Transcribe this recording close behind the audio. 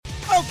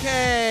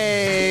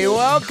Okay,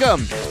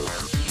 welcome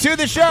to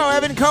the show.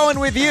 Evan Cohen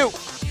with you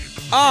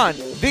on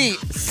the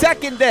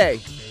second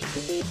day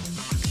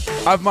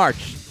of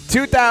March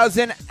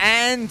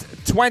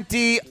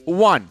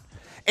 2021.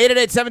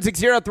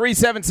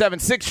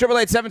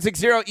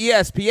 888-760-3776,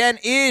 888-760-ESPN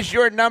is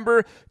your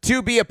number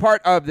to be a part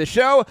of the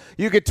show.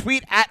 You could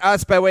tweet at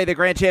us by way of the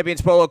Grand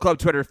Champions Polo Club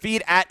Twitter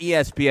feed, at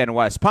ESPN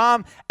West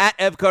Palm, at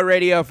Evco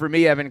Radio for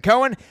me, Evan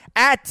Cohen,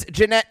 at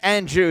Ginette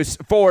and Juice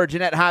for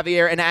Ginette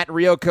Javier, and at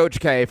Real Coach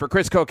K for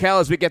Chris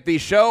Kokell as we get the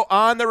show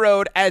on the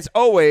road, as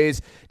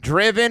always,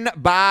 driven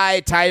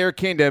by Tire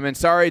Kingdom. And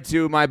sorry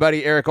to my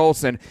buddy Eric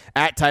Olson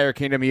at Tire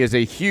Kingdom. He is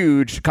a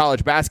huge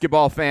college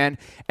basketball fan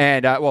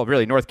and,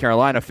 really North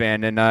Carolina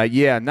fan. And,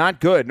 not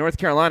good. North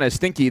Carolina is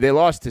stinky. They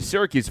lost to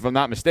Syracuse, if I'm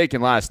not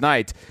mistaken, last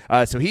night.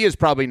 So he is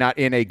probably not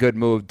in a good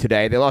mood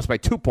today. They lost by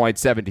 2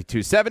 points,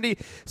 72-70.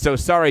 So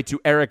sorry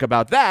to Eric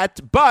about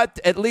that. But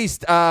at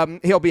least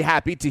he'll be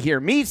happy to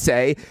hear me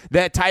say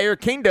that Tire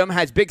Kingdom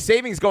has big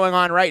savings going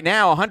on right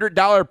now. $100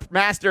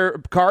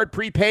 MasterCard,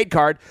 prepaid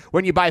card,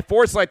 when you buy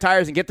 4 Select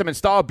tires and get them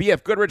installed.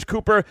 BF Goodrich,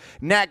 Cooper,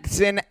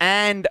 Nexon,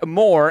 and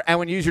more. And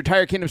when you use your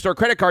Tire Kingdom store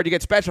credit card, you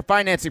get special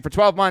financing for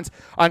 12 months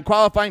on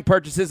qualifying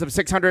purchases of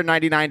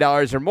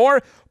 $699 or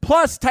more.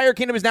 Plus, Tire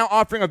Kingdom is now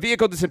offering a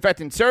vehicle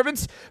disinfectant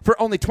service for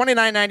only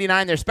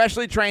 $29.99. Their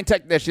specially trained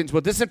technicians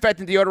will disinfect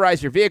and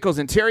deodorize your vehicle's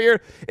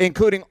interior,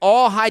 including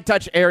all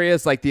high-touch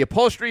areas like the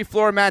upholstery,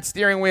 floor mat,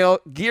 steering wheel,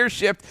 gear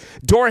shift,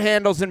 door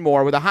handles, and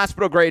more, with a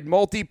hospital-grade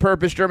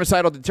multi-purpose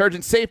germicidal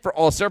detergent safe for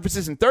all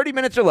surfaces in 30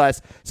 minutes or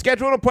less.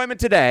 Schedule an appointment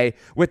today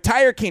with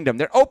Tire Kingdom.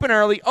 They're open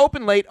early,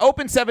 open late,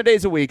 open 7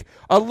 days a week.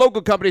 A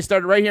local company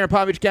started right here in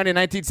Palm Beach County in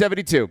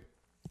 1972.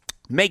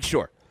 Make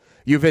sure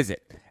you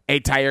visit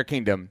a Tire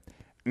Kingdom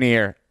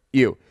near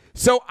you.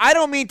 So I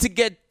don't mean to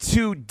get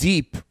too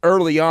deep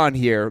early on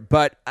here,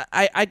 but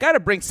I got to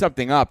bring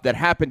something up that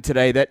happened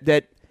today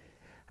that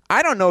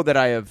I don't know that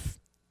I've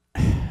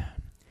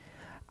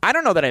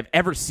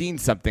ever seen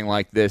something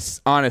like this,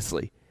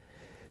 honestly.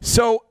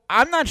 So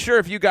I'm not sure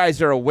if you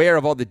guys are aware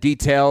of all the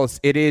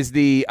details. It is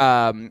the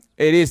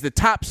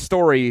top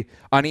story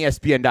on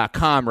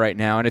ESPN.com right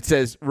now, and it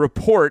says,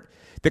 report,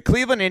 the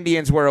Cleveland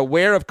Indians were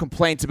aware of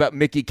complaints about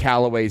Mickey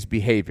Callaway's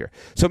behavior.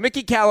 So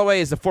Mickey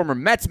Callaway is the former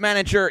Mets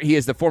manager. He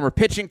is the former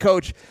pitching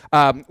coach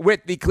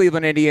with the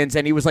Cleveland Indians,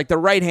 and he was like the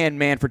right-hand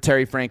man for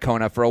Terry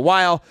Francona for a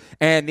while.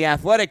 And The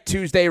Athletic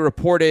Tuesday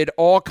reported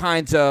all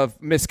kinds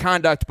of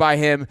misconduct by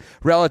him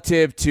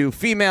relative to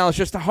females,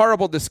 just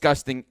horrible,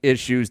 disgusting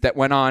issues that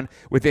went on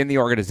within the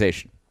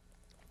organization.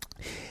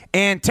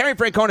 And Terry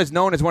Francona is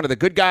known as one of the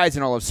good guys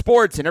in all of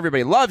sports, and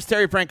everybody loves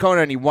Terry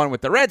Francona, and he won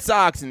with the Red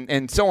Sox,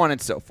 and so on and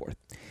so forth.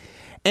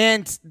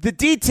 And the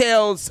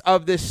details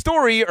of this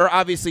story are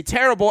obviously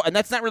terrible, and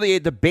that's not really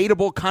a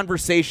debatable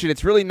conversation.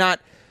 It's really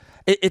not.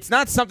 It's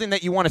not something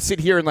that you want to sit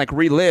here and like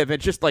relive.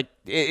 It's just like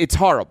it's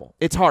horrible.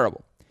 It's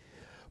horrible.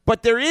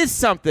 But there is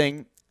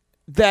something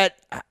that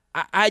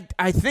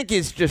I think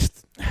is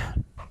just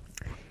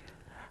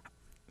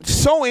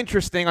so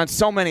interesting on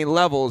so many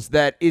levels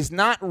that is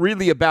not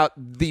really about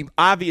the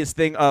obvious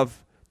thing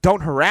of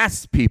don't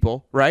harass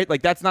people, right?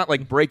 Like that's not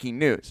like breaking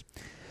news.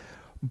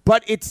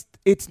 But it's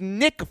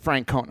Nick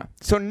Francona.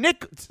 So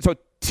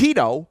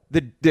Tito,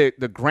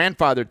 the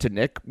grandfather to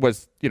Nick,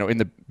 was, in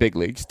the big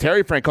leagues.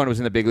 Terry Francona was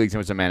in the big leagues and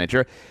was a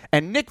manager.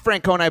 And Nick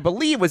Francona, I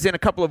believe, was in a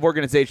couple of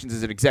organizations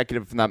as an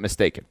executive, if I'm not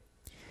mistaken.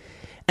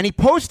 And he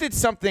posted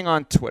something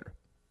on Twitter.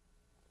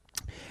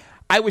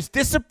 I was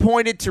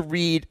disappointed to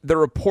read the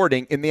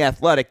reporting in The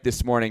Athletic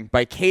this morning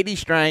by Katie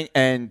Strang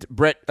and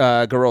Brett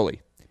Garoli.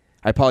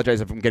 I apologize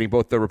if I'm getting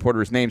both the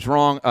reporters' names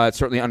wrong. It's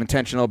certainly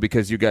unintentional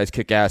because you guys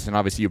kick ass and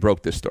obviously you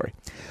broke this story.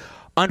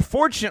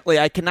 Unfortunately,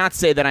 I cannot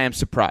say that I am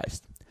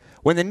surprised.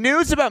 When the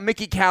news about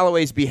Mickey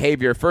Callaway's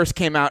behavior first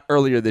came out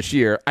earlier this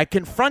year, I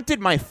confronted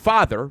my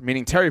father,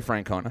 meaning Terry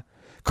Francona,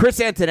 Chris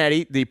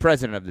Antonetti, the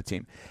president of the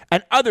team,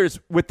 and others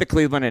with the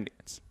Cleveland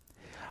Indians.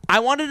 I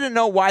wanted to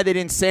know why they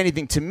didn't say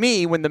anything to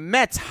me when the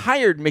Mets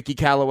hired Mickey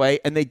Callaway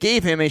and they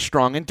gave him a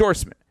strong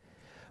endorsement.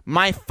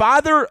 My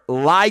father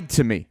lied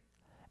to me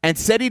and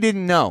said he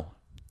didn't know.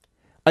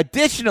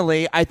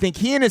 Additionally, I think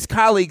he and his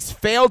colleagues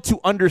failed to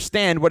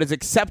understand what is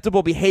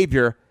acceptable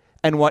behavior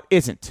and what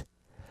isn't.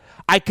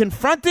 I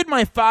confronted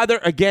my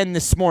father again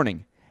this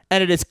morning,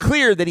 and it is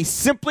clear that he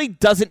simply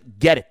doesn't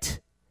get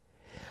it.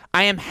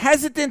 I am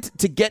hesitant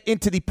to get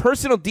into the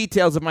personal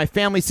details of my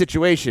family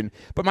situation,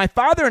 but my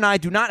father and I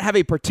do not have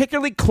a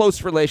particularly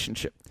close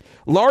relationship,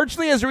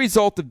 largely as a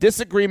result of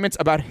disagreements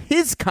about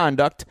his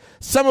conduct,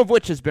 some of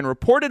which has been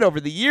reported over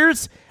the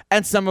years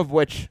and some of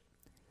which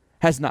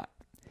has not.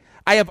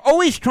 I have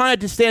always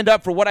tried to stand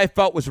up for what I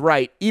felt was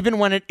right, even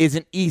when it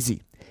isn't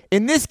easy.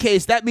 In this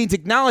case, that means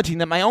acknowledging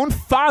that my own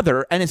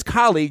father and his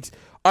colleagues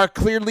are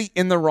clearly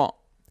in the wrong.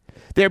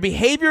 Their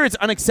behavior is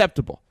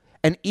unacceptable.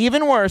 And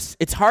even worse,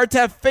 it's hard to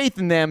have faith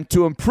in them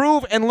to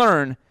improve and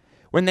learn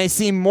when they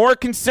seem more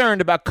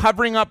concerned about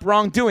covering up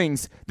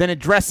wrongdoings than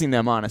addressing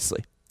them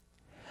honestly.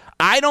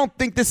 I don't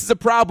think this is a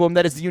problem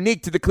that is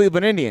unique to the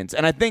Cleveland Indians,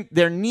 and I think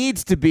there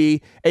needs to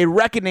be a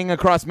reckoning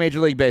across Major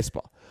League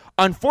Baseball.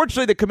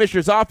 Unfortunately, the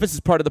commissioner's office is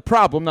part of the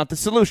problem, not the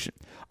solution.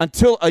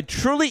 Until a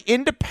truly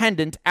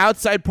independent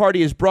outside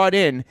party is brought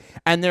in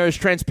and there is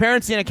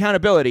transparency and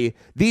accountability,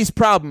 these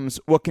problems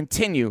will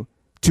continue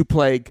to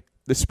plague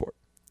the sport.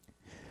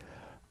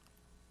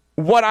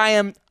 What I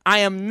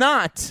am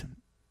not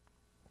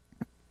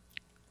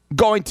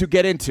going to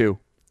get into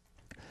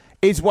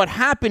is what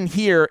happened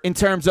here in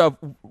terms of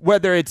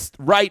whether it's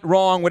right,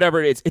 wrong,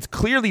 whatever it is. It's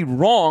clearly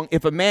wrong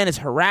if a man is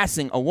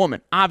harassing a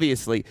woman,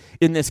 obviously,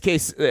 in this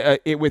case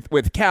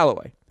with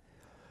Callaway.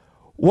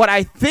 What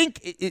I think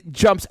it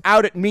jumps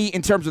out at me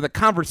in terms of the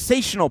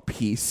conversational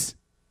piece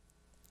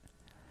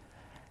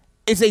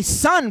is a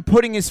son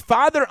putting his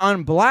father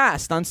on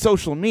blast on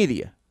social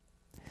media.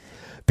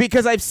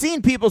 Because I've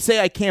seen people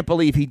say, I can't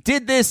believe he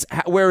did this.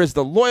 Where is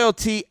the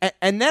loyalty?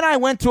 And then I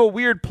went to a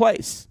weird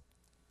place.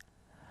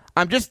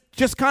 I'm just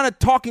kind of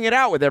talking it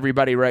out with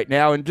everybody right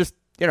now and just,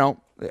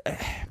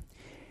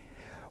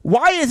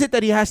 why is it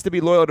that he has to be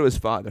loyal to his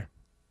father?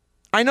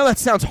 I know that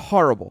sounds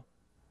horrible.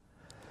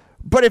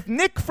 But if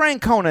Nick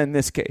Francona in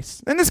this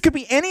case, and this could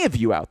be any of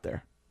you out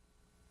there,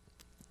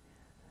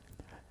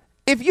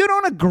 if you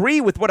don't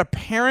agree with what a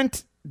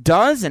parent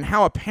does and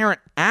how a parent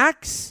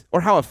acts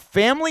or how a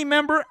family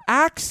member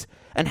acts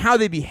and how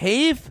they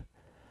behave,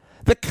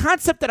 the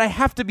concept that I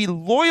have to be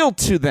loyal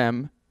to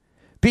them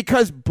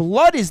because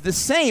blood is the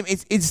same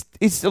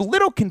is a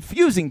little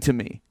confusing to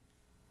me.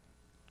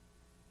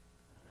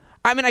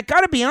 I mean, I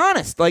got to be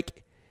honest.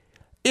 Like,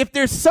 if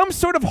there's some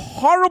sort of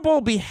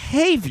horrible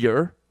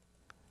behavior,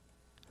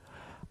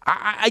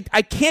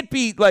 I can't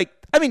be like,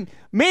 I mean,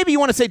 maybe you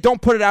want to say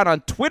don't put it out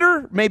on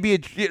Twitter. Maybe,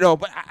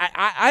 but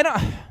I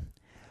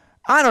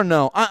don't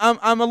know.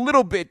 I'm a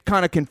little bit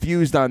kind of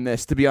confused on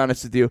this, to be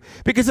honest with you.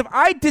 Because if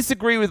I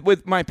disagree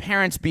with my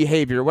parents'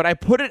 behavior, would I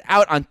put it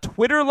out on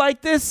Twitter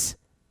like this?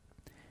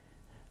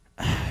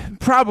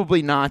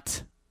 Probably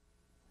not.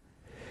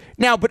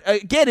 Now, but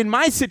again, in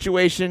my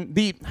situation,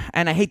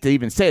 and I hate to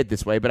even say it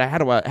this way, but how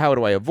do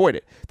I avoid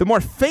it? The more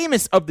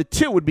famous of the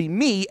two would be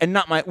me and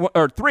not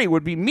three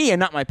would be me and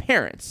not my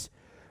parents.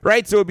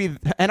 Right? So it would be,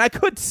 and I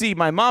could see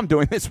my mom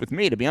doing this with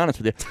me, to be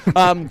honest with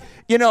you,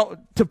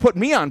 to put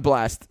me on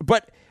blast.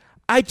 But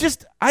I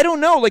don't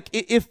know. Like,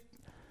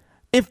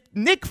 if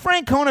Nick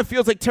Francona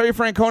feels like Terry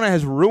Francona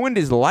has ruined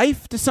his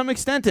life to some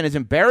extent and has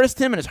embarrassed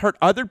him and has hurt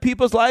other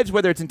people's lives,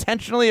 whether it's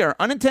intentionally or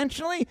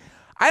unintentionally,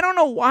 I don't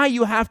know why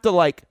you have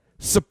to,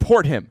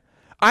 support him.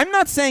 I'm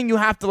not saying you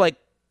have to,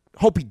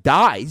 hope he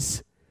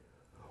dies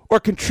or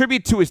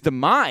contribute to his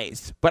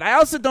demise, but I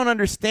also don't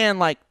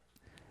understand,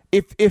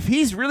 if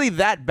he's really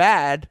that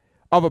bad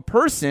of a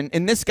person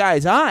in this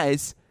guy's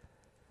eyes,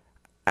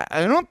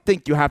 I don't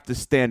think you have to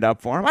stand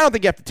up for him. I don't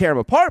think you have to tear him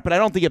apart, but I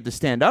don't think you have to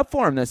stand up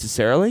for him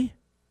necessarily.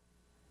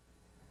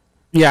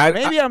 Yeah,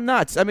 maybe I'm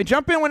nuts. I mean,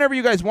 jump in whenever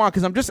you guys want,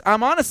 because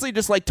I'm honestly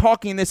just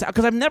talking this out,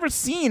 because I've never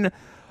seen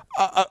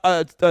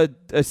a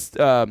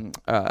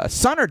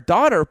son or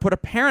daughter put a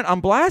parent on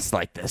blast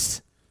like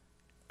this.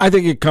 I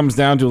think it comes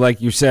down to,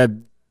 like you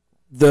said,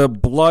 the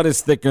blood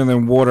is thicker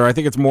than water. I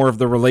think it's more of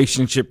the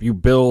relationship you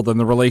build and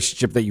the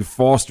relationship that you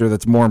foster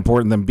that's more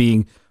important than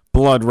being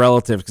blood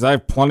relatives, because I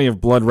have plenty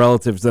of blood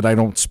relatives that I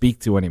don't speak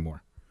to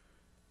anymore.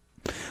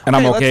 And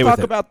I'm okay with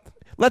it.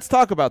 Let's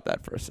talk about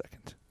that for a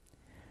second.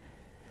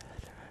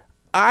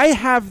 I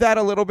have that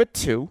a little bit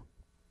too.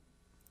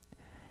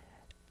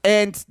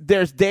 And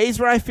there's days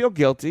where I feel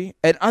guilty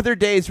and other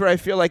days where I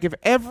feel like if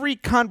every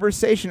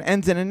conversation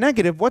ends in a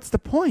negative, what's the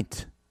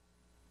point?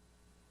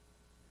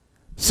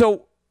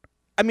 So,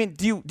 I mean,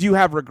 do you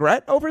have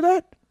regret over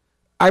that?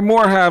 I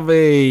more have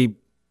in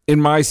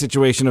my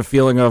situation, a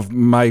feeling of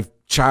my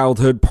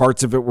childhood,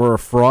 parts of it were a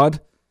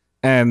fraud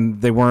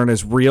and they weren't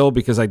as real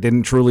because I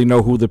didn't truly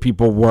know who the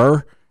people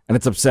were. And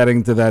it's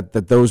upsetting to that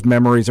those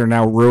memories are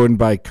now ruined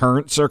by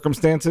current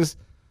circumstances.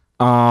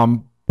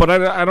 But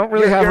I don't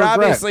really have regret.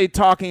 You're obviously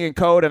talking in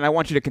code, and I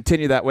want you to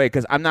continue that way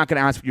because I'm not going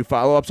to ask you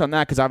follow-ups on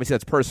that because obviously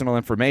that's personal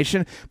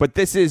information. But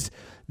this is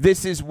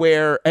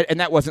where, and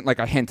that wasn't like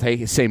a hint.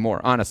 Hey, say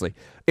more. Honestly,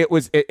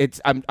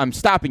 I'm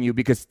stopping you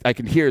because I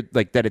can hear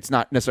that it's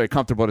not necessarily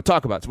comfortable to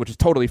talk about, which is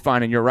totally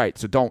fine, and you're right.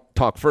 So don't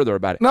talk further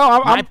about it.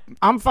 No,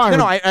 I'm fine.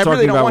 No, I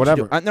really don't want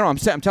you to. No, I'm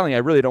telling you,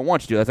 I really don't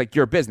want you to. That's like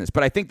your business.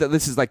 But I think that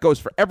this is goes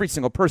for every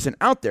single person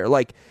out there.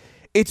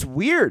 It's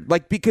weird,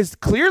 because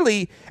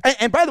clearly,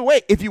 and by the way,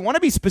 if you want to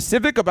be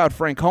specific about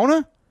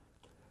Francona,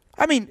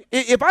 I mean,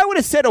 if I would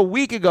have said a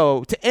week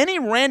ago to any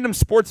random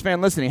sports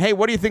fan listening, hey,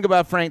 what do you think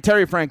about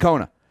Terry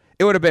Francona?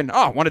 It would have been,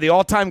 one of the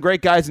all-time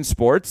great guys in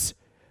sports.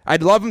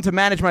 I'd love him to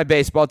manage my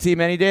baseball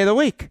team any day of the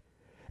week.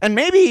 And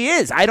maybe he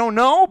is. I don't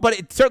know, but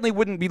it certainly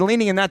wouldn't be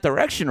leaning in that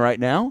direction right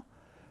now.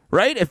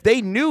 Right? If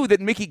they knew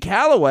that Mickey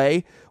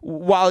Callaway,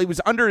 while he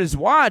was under his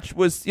watch,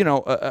 was,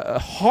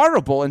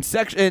 horrible and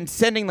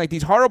sending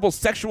these horrible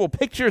sexual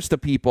pictures to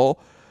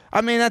people,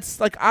 I mean, that's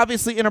like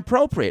obviously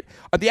inappropriate.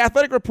 The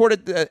Athletic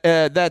reported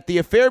that the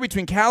affair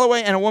between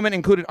Calloway and a woman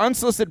included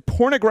unsolicited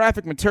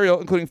pornographic material,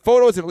 including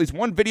photos and at least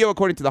one video,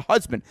 according to the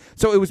husband.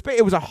 So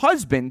it was a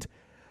husband.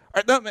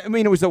 I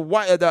mean, it was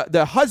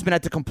the husband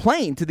had to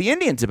complain to the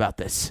Indians about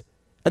this,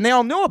 and they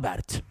all knew about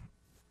it,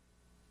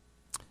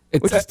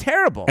 which is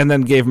terrible. And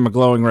then gave him a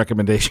glowing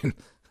recommendation.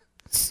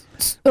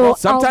 Well,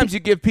 sometimes you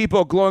give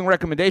people glowing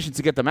recommendations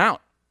to get them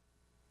out.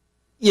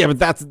 Yeah, but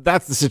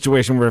that's the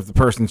situation where if the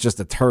person's just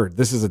a turd,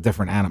 this is a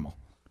different animal.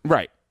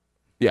 Right.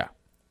 Yeah.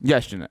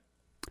 Yes, Ginette.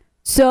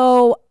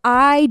 So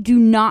I do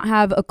not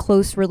have a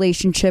close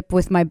relationship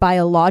with my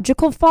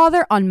biological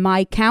father on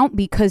my count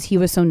because he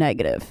was so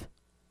negative.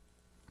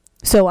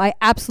 So I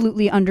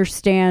absolutely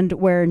understand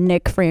where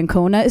Nick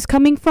Francona is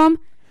coming from.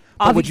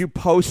 But would you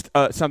post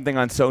something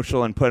on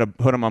social and put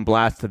him on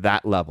blast to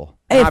that level?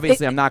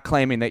 Obviously, I'm not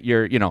claiming that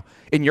you're,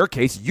 in your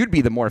case, you'd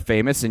be the more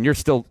famous, and you're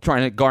still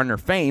trying to garner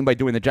fame by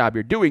doing the job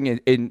you're doing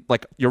in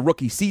like your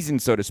rookie season,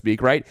 so to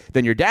speak, right?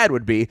 Than your dad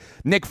would be.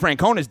 Nick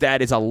Francona's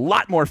dad is a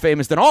lot more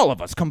famous than all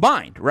of us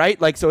combined, right?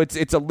 Like, so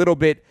it's a little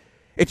bit,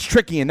 it's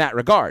tricky in that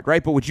regard,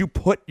 right? But would you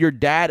put your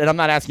dad, and I'm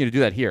not asking you to do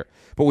that here,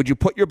 but would you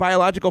put your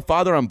biological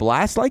father on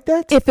blast like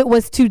that? If it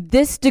was to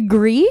this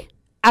degree,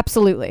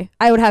 absolutely.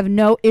 I would have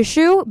no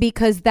issue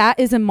because that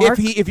is a mark.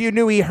 If you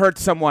knew he hurt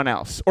someone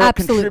else or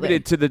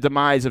contributed to the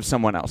demise of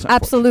someone else.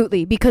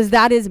 Absolutely, because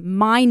that is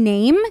my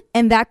name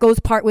and that goes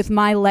part with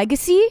my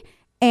legacy,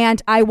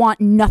 and I want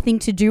nothing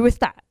to do with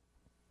that.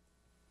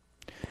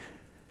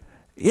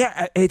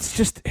 Yeah,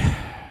 it's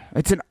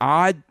an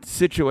odd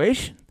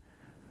situation.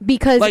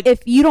 Because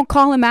if you don't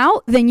call him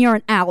out, then you're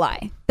an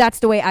ally. That's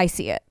the way I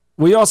see it.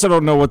 We also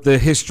don't know what the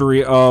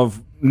history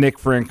of Nick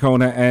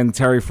Francona and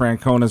Terry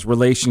Francona's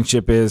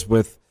relationship is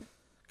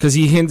because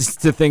he hints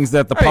to things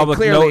that the public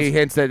clearly knows. He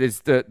hints that it's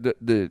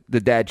the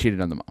dad cheated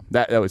on the mom.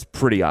 That was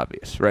pretty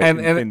obvious, right? And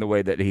in the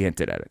way that he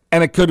hinted at it.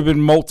 And it could have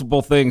been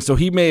multiple things. So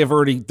he may have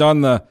already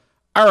done all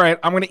right,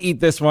 I'm going to eat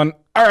this one.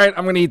 All right,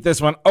 I'm going to eat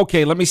this one.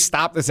 Okay, let me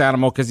stop this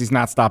animal because he's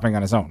not stopping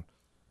on his own.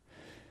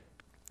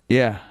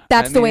 Yeah.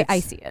 That's the way I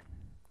see it.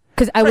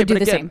 Because I would do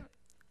the same.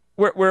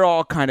 We're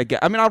all kind of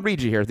I'll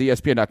read you here, the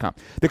ESPN.com.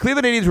 The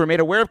Cleveland Indians were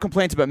made aware of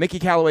complaints about Mickey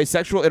Callaway's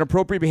sexual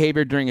inappropriate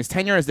behavior during his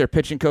tenure as their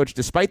pitching coach,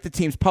 despite the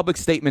team's public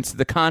statements to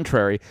the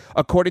contrary,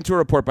 according to a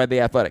report by The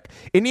Athletic.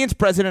 Indians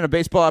president of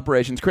baseball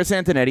operations, Chris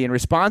Antonetti, in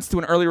response to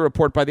an earlier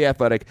report by The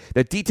Athletic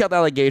that detailed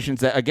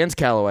allegations against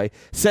Callaway,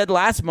 said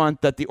last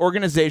month that the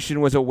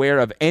organization was unaware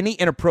of any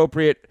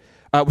inappropriate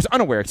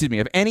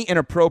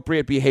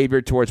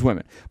behavior towards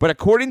women. But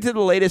according to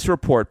the latest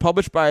report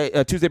published by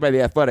Tuesday by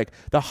The Athletic,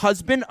 the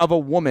husband of a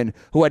woman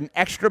who had an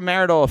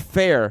extramarital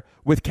affair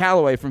with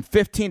Callaway from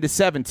 15 to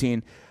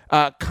 17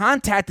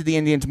 contacted the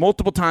Indians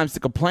multiple times to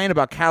complain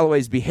about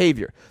Callaway's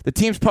behavior. The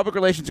team's public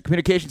relations and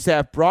communication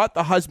staff brought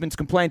the husband's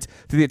complaints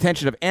to the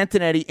attention of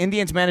Antonetti,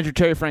 Indians manager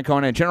Terry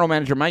Francona, and general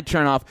manager Mike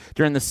Chernoff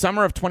during the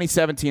summer of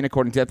 2017,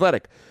 according to The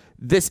Athletic.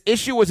 This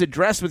issue was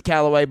addressed with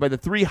Callaway by the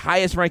three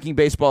highest-ranking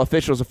baseball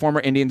officials, a former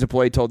Indians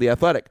employee told The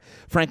Athletic.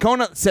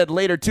 Francona said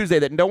later Tuesday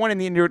that no one in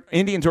the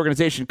Indians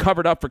organization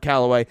covered up for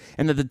Callaway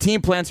and that the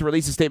team plans to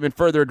release a statement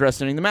further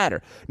addressing the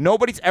matter.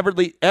 Nobody's ever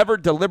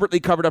deliberately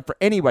covered up for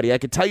anybody. I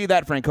could tell you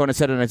that, Francona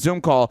said in a Zoom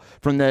call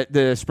from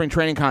the spring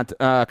training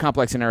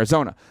complex in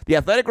Arizona. The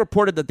Athletic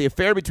reported that the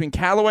affair between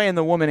Callaway and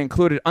the woman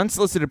included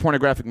unsolicited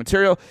pornographic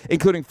material,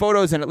 including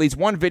photos and at least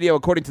one video,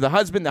 according to the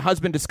husband. The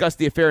husband discussed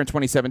the affair in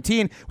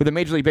 2017 with a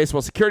Major League Baseball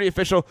security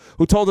official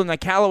who told him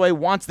that Callaway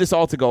wants this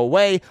all to go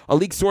away. A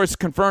leaked source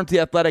confirmed to The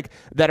Athletic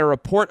that a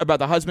report about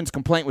the husband's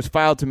complaint was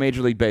filed to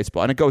Major League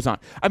Baseball. And it goes on.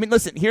 I mean,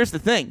 listen, here's the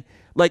thing.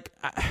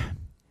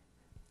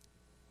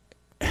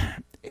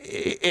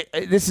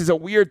 This is a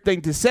weird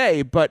thing to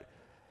say, but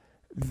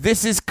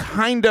this is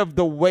kind of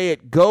the way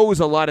it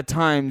goes a lot of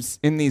times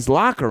in these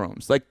locker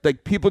rooms. Like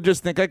people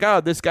just think oh,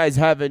 this guy's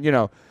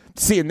having,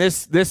 seeing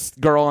this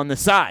girl on the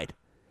side.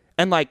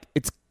 And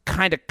it's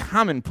kind of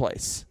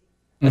commonplace.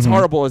 As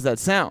horrible as that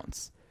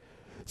sounds.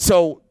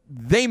 So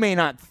they may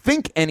not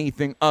think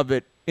anything of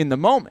it in the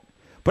moment.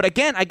 But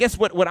again, I guess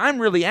what I'm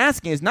really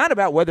asking is not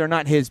about whether or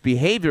not his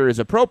behavior is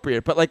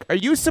appropriate, but are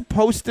you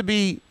supposed to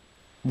be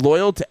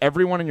loyal to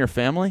everyone in your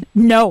family?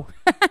 No.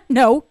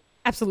 No,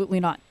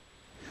 absolutely not.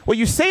 Well,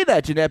 you say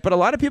that, Ginette, but a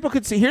lot of people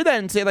could hear that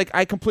and say,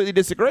 I completely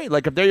disagree.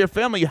 If they're your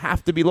family, you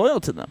have to be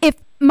loyal to them.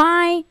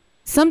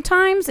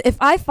 Sometimes if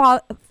I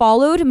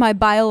followed my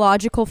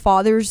biological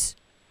father's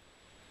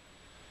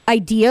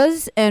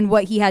ideas and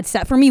what he had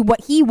set for me,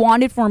 what he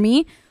wanted for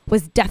me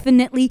was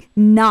definitely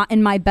not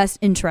in my best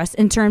interest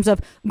in terms of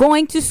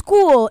going to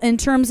school, in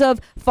terms of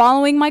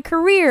following my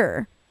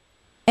career.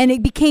 And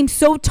it became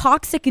so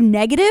toxic and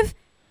negative.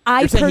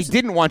 You're saying he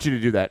didn't want you to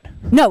do that?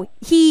 No,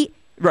 he...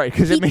 Right,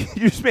 because you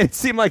just made it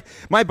seem like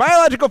my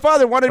biological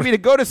father wanted me to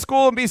go to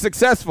school and be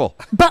successful.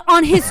 But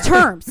on his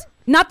terms.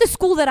 Not the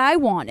school that I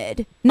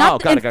wanted.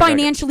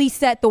 Financially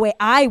set the way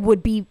I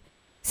would be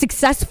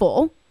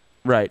successful.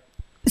 Right.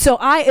 So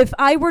if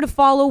I were to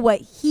follow what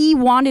he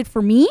wanted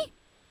for me,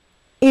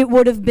 it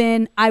would have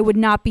been, I would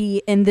not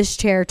be in this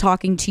chair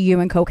talking to you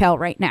and Kokell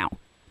right now.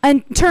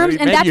 In terms,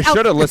 maybe you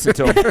should have listened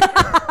to him.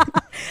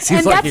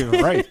 Seems like he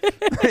was right.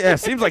 Yeah, it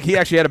seems like he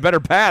actually had a better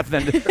path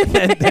than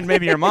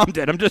maybe your mom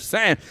did. I'm just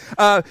saying.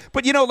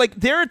 But, you know, like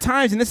there are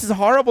times, and this is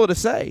horrible to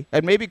say,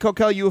 and maybe,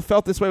 Kokell, you have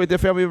felt this way with the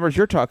family members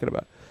you're talking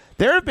about.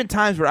 There have been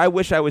times where I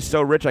wish I was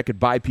so rich I could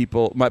buy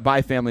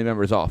family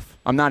members off.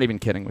 I'm not even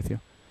kidding with you.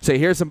 Say,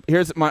 I'm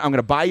going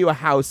to buy you a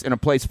house in a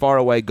place far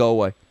away, go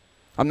away.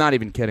 I'm not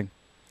even kidding.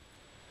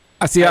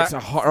 It's a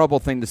horrible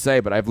thing to say,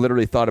 but I've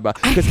literally thought about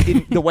it.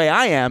 Because the way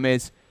I am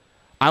is,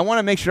 I want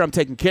to make sure I'm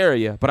taking care of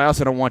you, but I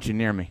also don't want you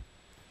near me.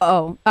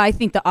 Oh, I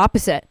think the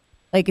opposite.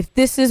 Like, if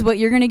this is what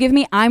you're going to give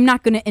me, I'm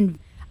not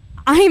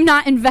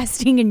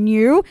investing in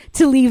you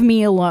to leave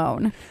me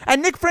alone.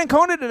 And Nick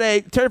Francona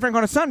today, Terry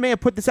Francona's son, may have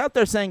put this out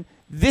there saying,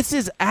 this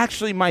is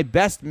actually my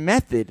best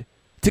method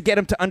to get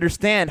him to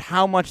understand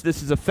how much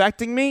this is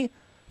affecting me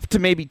to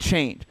maybe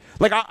change.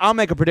 Like, I'll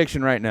make a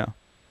prediction right now.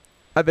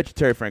 I bet you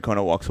Terry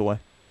Francona walks away.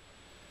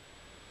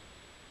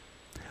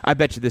 I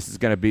bet you this is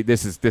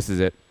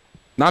it.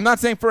 Now, I'm not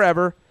saying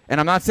forever, and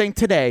I'm not saying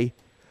today,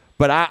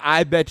 but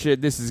I bet you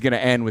this is going to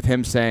end with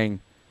him saying,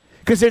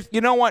 because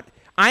you know what?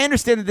 I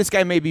understand that this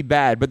guy may be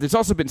bad, but there's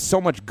also been so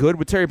much good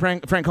with Terry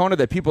Francona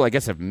that people, I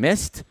guess, have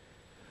missed,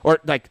 or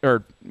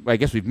I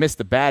guess we've missed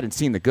the bad and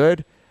seen the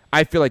good.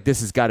 I feel like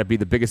this has got to be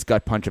the biggest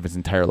gut punch of his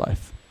entire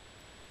life.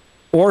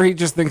 Or he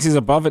just thinks he's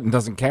above it and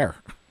doesn't care.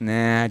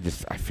 Nah,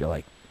 I feel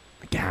like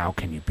how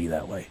can you be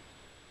that way?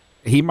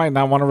 He might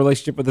not want a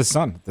relationship with his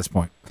son at this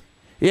point.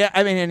 Yeah,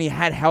 I mean, and he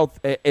had health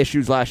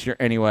issues last year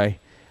anyway.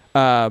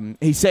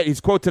 He said,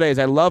 his quote today is,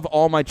 "I love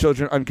all my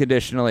children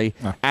unconditionally.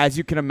 As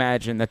you can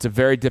imagine, that's a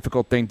very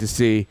difficult thing to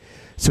see.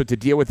 So to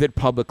deal with it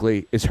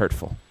publicly is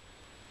hurtful."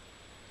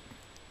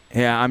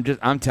 Yeah,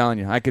 I'm telling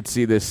you, I could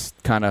see this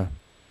kind of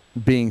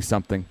being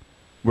something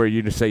where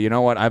you just say, you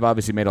know what, I've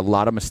obviously made a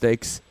lot of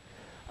mistakes.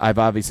 I've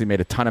obviously made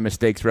a ton of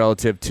mistakes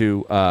relative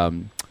to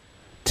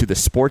the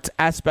sports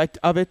aspect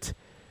of it.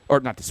 Or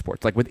not the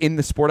sports, like within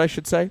the sport, I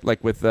should say,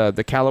 like with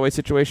the Callaway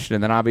situation.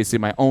 And then obviously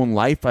my own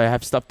life, I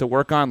have stuff to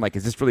work on. Like,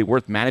 is this really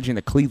worth managing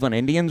the Cleveland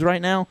Indians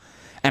right now?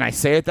 And I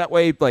say it that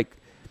way, like,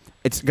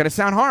 it's going to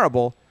sound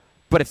horrible,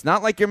 but it's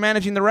not like you're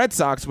managing the Red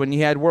Sox when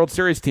you had World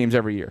Series teams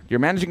every year. You're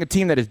managing a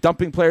team that is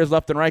dumping players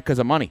left and right because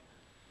of money.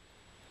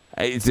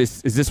 Is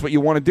this what you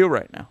want to do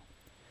right now?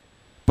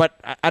 But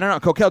I don't know.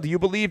 Kokell, do you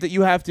believe that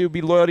you have to be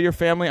loyal to your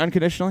family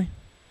unconditionally?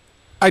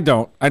 I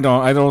don't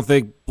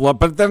think blood,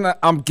 but then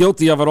I'm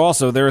guilty of it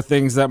also. There are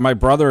things that my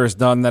brother has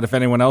done that if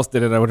anyone else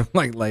did it, I would have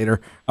like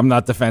later. I'm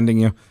not defending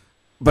you,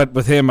 but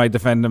with him, I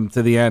defend him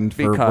to the end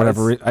for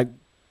whatever reason.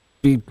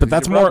 But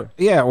that's more,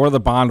 or the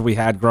bond we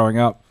had growing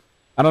up.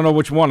 I don't know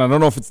which one. I don't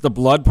know if it's the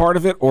blood part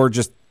of it or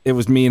just it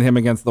was me and him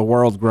against the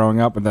world growing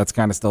up, and that's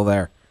kind of still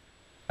there.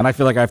 And I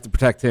feel like I have to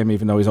protect him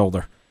even though he's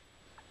older.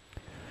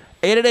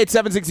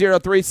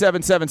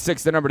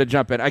 888-760-3776, the number to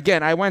jump in.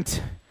 Again, I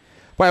went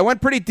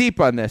pretty deep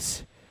on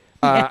this.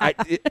 I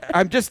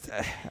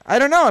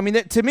don't know. I mean,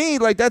 to me,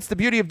 like, that's the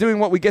beauty of doing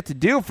what we get to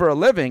do for a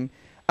living,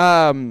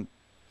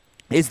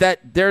 is that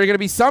there are going to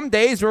be some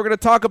days where we're going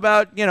to talk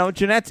about, you know,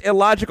 Ginette's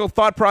illogical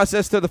thought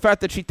process to the fact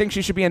that she thinks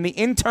she should be in the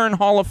intern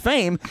Hall of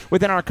Fame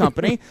within our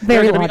company. There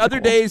are going to be other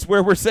days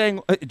where we're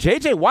saying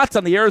J.J. Watt's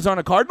on the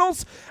Arizona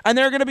Cardinals, and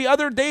there are going to be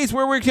other days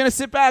where we're going to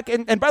sit back,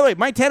 and by the way,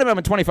 Mike Tannenbaum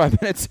in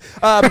 25 minutes,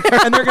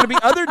 and there are going to be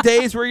other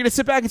days where you're going to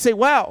sit back and say,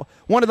 wow,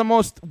 one of the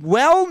most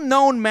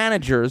well-known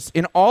managers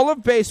in all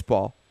of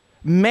baseball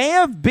may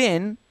have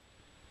been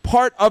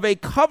part of a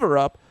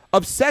cover-up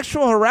of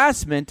sexual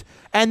harassment,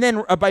 and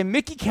then by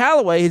Mickey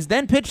Callaway, his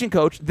then pitching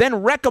coach, then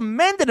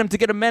recommended him to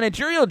get a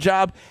managerial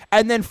job,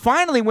 and then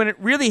finally when it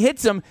really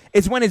hits him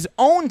is when his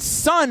own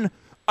son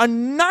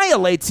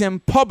annihilates him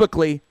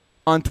publicly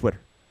on Twitter.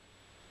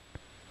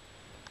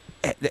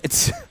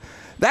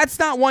 That's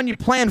not one you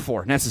plan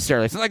for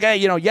necessarily. It's not like, hey,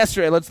 you know,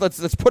 yesterday, let's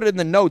put it in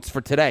the notes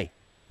for today.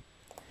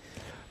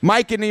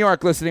 Mike in New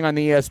York listening on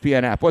the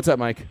ESPN app. What's up,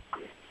 Mike?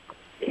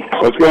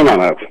 What's going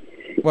on, Ev?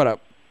 What up?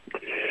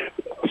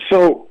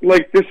 So,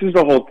 like, this is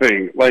the whole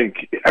thing.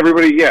 Like,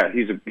 everybody,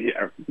 he's a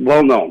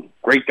well-known,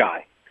 great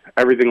guy,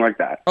 everything like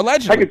that.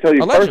 Allegedly. I can tell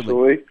you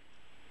personally.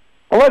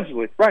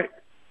 Allegedly, right.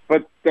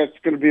 But that's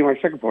going to be my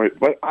second point.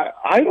 But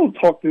I don't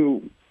talk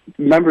to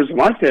members of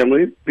my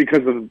family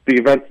because of the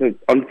events that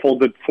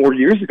unfolded 4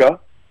 years ago.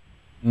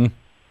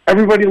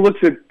 Everybody looks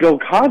at Bill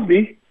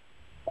Cosby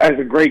as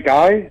a great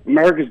guy,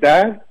 America's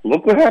dad.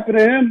 Look what happened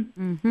to him.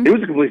 Mm-hmm. He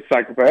was a complete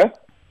psychopath.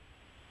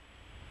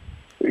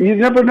 You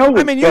never know.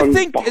 I mean, you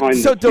think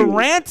so?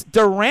 Durant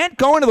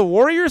going to the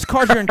Warriors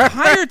caused your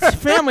entire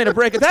family to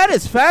break it. That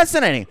is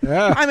fascinating.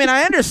 Yeah. I mean,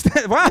 I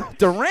understand. Wow,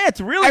 Durant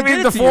really. I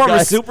mean, to form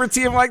a super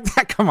team like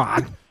that. Come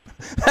on,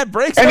 that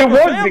breaks. And up it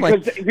was family.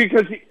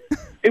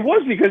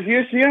 because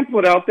ESPN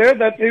put out there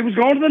that he was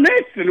going to the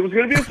Knicks and it was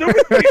going to be a super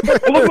team.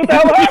 Well, look what the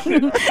hell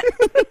happened.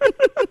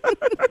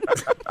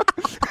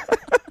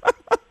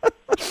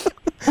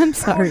 I'm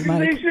sorry,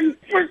 Mike.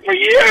 For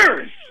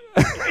years.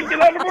 Can't get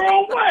out of her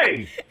own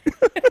way.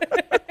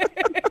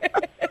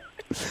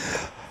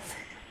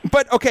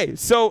 okay,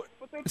 so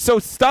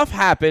stuff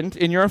happened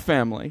in your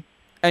family,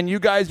 and you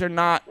guys are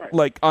not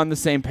like on the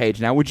same page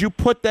now. Would you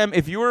put them,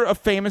 if you were a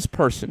famous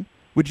person,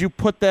 would you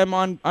put them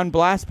on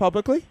blast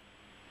publicly?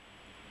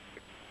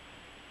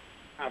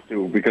 Have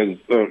to, because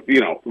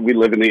we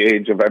live in the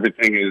age of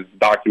everything is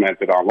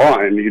documented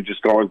online. You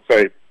just go and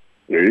say,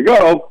 "There you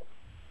go,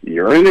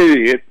 you're an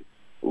idiot.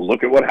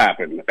 Look at what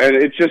happened," and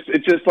it's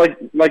just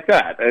like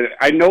that. And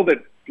I know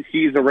that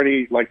he's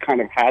already like kind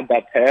of had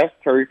that past,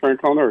 Terry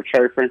Francona or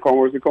Cherry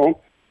Francona, as it called,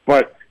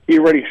 but he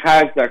already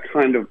has that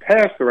kind of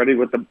past already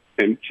with him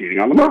cheating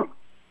on the mom.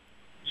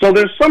 So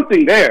there's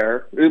something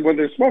there. When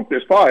there's smoke,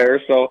 there's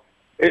fire. So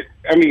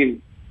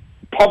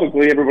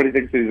publicly everybody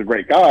thinks he's a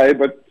great guy,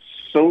 but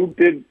so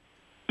did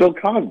Bill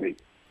Cosby.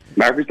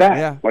 Married that.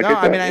 Yeah. Like no,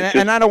 I said,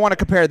 and I don't want to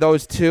compare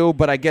those two,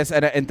 but I guess,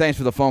 and thanks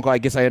for the phone call. I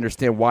guess I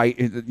understand why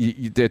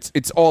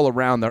it's all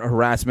around the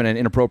harassment and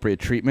inappropriate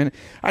treatment.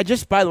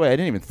 By the way, I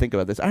didn't even think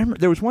about this. I remember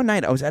there was one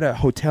night I was at a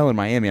hotel in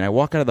Miami, and I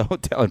walk out of the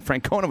hotel, and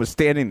Francona was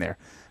standing there.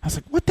 I was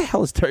like, "What the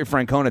hell is Terry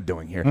Francona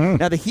doing here?"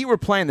 Now the Heat were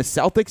playing the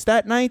Celtics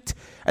that night,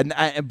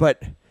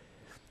 but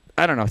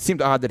I don't know. It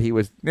seemed odd that he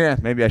was. Yeah,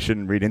 maybe I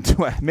shouldn't read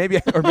into it. Maybe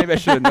I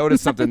should have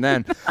noticed something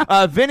then.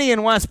 Vinny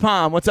in West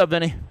Palm, what's up,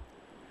 Vinny?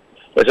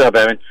 What's up,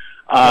 Evan?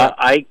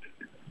 I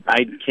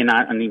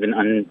cannot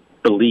even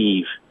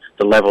believe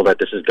the level that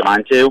this has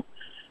gone to.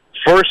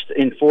 First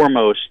and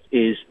foremost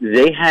is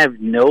they have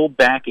no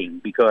backing,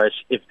 because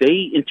if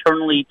they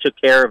internally took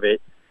care of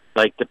it,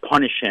 like to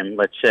punish him,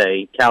 let's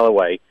say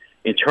Callaway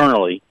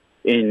internally,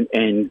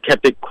 and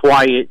kept it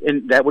quiet,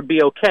 and that would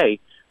be okay.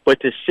 But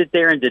to sit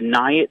there and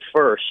deny it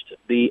first,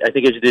 I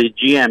think it was the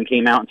GM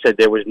came out and said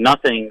there was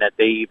nothing that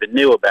they even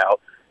knew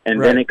about,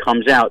 and then it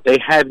comes out. They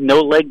have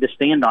no leg to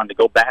stand on to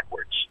go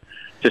backwards.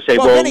 To say,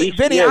 well,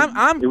 Vinny,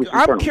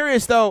 I'm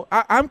curious though.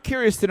 I'm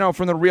curious to know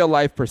from the real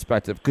life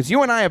perspective, because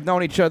you and I have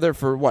known each other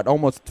for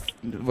almost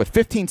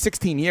 15,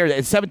 16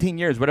 years, 17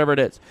 years, whatever it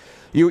is.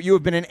 You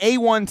have been an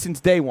A1 since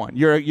day one.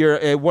 You're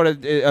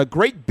a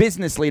great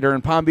business leader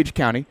in Palm Beach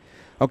County.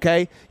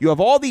 Okay, you have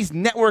all these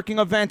networking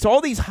events,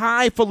 all these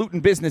highfalutin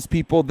business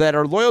people that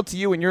are loyal to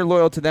you, and you're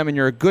loyal to them, and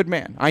you're a good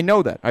man. I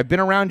know that. I've been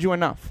around you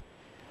enough.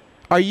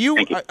 Are you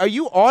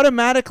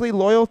automatically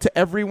loyal to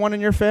everyone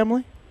in your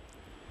family?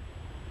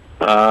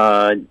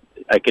 I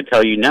could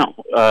tell you no.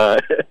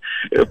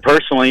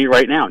 Personally,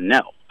 right now,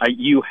 no.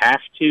 You have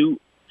to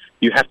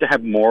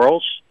have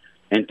morals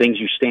and things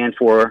you stand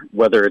for,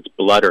 whether it's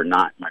blood or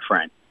not, my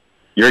friend.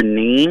 Your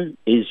name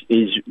is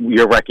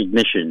your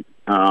recognition,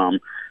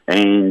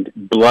 and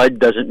blood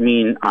doesn't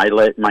mean I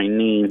let my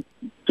name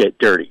get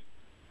dirty.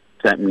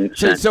 Does that mean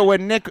sense? So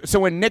when Nick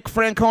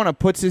Francona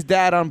puts his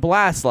dad on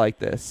blast like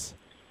this,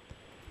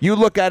 you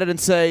look at it and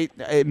say,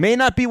 it may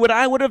not be what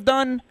I would have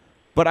done,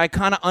 but I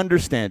kind of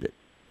understand it.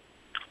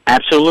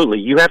 Absolutely.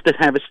 You have to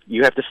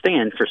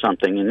stand for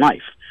something in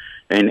life.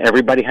 And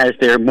everybody has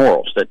their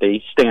morals that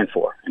they stand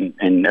for,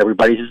 and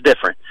everybody's is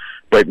different.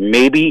 But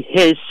maybe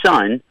his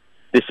son,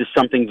 this is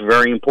something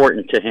very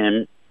important to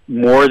him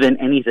more than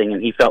anything,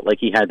 and he felt like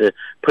he had to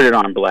put it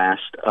on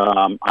blast.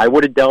 I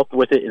would have dealt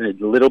with it in a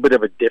little bit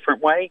of a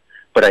different way,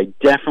 but I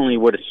definitely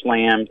would have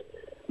slammed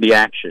the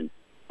action,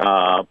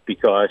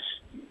 because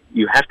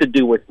you have to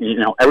do what,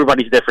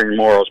 everybody's different in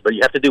morals, but you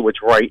have to do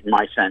what's right in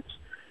my sense.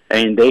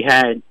 And they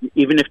had,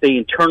 even if they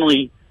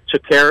internally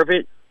took care of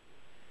it,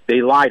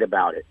 they lied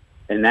about it.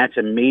 And that's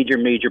a major,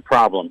 major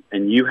problem.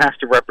 And you have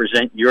to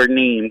represent your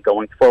name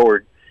going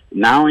forward,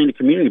 not only in the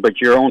community,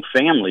 but your own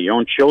family, your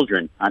own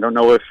children. I don't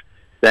know if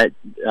that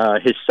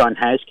his son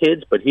has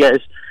kids, but he has.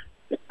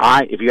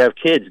 If you have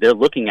kids, they're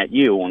looking at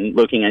you and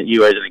looking at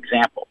you as an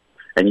example.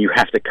 And you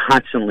have to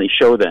constantly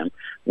show them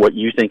what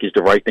you think is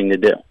the right thing to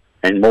do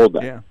and mold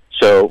them. Yeah.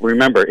 So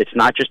remember, it's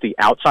not just the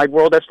outside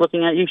world that's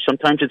looking at you.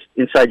 Sometimes it's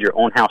inside your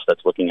own house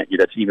that's looking at you.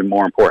 That's even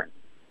more important.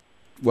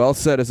 Well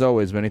said, as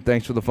always, Vinny.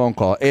 Thanks for the phone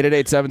call.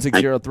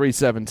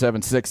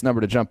 888-760-3776,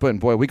 number to jump in.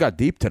 Boy, we got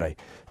deep today.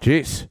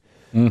 Jeez.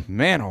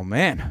 Man, oh,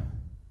 man.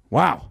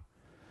 Wow.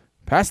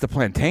 Pass the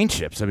plantain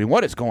chips. I mean,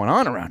 what is going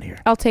on around here?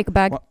 I'll take a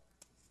bag.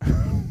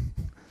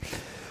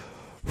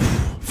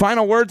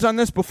 Final words on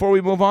this before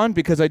we move on,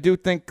 because I do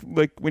think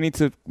we need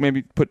to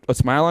maybe put a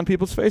smile on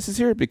people's faces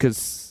here,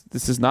 because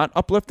this is not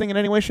uplifting in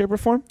any way, shape, or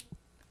form.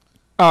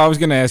 Oh, I was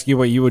going to ask you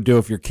what you would do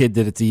if your kid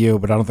did it to you,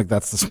 but I don't think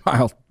that's the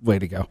smile way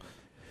to go.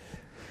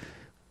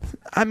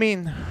 I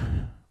mean,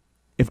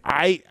 if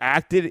I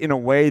acted in a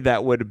way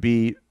that would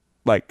be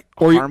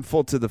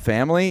harmful to the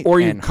family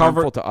or and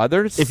harmful to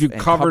others, if you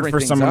covered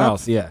for someone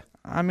else, yeah.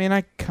 I mean,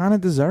 I kind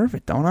of deserve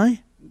it, don't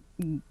I?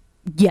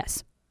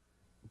 Yes.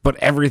 But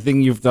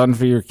everything you've done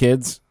for your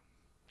kids?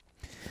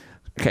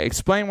 Okay,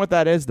 explain what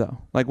that is, though.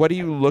 What do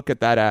you look at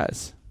that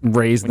as?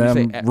 Raise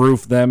them,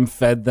 roof them,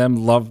 fed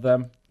them, love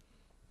them.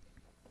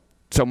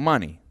 So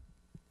money.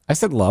 I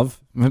said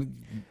love.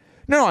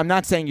 No, I'm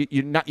not saying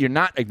you're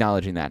not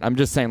acknowledging that. I'm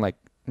just saying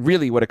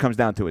really what it comes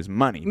down to is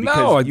money,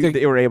 because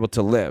they were able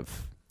to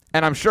live.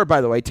 And I'm sure,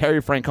 by the way,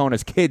 Terry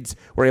Francona's kids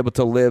were able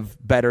to live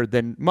better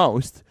than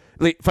most,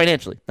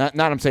 Financially. Not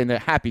I'm saying they're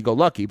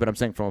happy-go-lucky, but I'm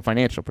saying from a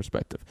financial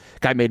perspective.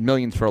 Guy made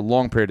millions for a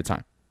long period of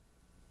time.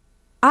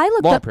 I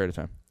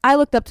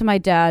looked up to my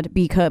dad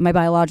because my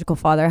biological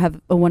father. I have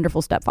a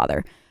wonderful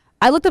stepfather.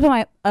 I looked up to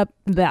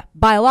my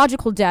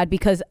biological dad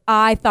because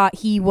I thought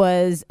he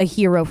was a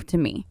hero to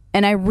me.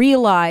 And I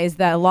realized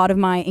that a lot of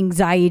my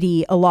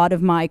anxiety, a lot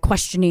of my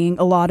questioning,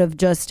 a lot of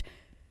just,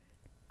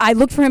 I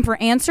looked for him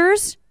for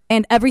answers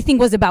and everything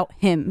was about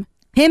him.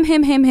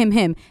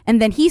 Him.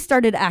 And then he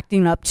started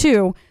acting up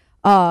too.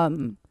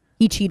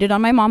 He cheated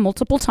on my mom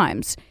multiple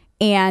times.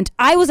 And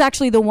I was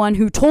actually the one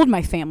who told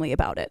my family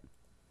about it.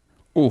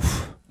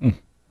 Oof.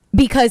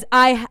 Because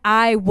I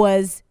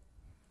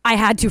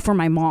had to for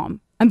my mom.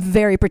 I'm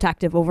very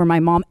protective over my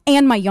mom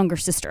and my younger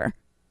sister.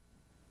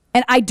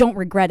 And I don't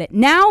regret it.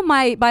 Now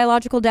my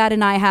biological dad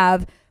and I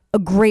have a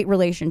great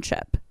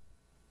relationship.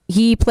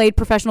 He played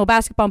professional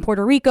basketball in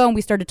Puerto Rico, and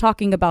we started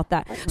talking about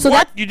that. So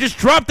what? You just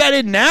dropped that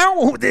in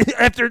now?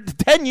 After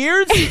 10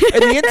 years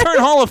in the Intern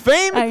Hall of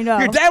Fame? I know.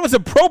 Your dad was a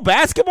pro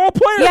basketball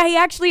player? Yeah, he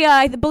actually,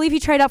 I believe he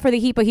tried out for the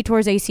Heat, but he tore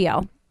his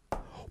ACL.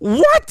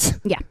 What?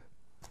 Yeah.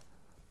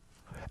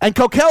 And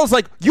Kokell's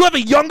like, you have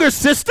a younger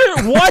sister?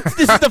 What?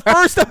 This is the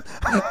first time.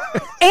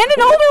 And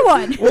an older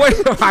one.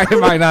 Why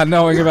am I not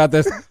knowing about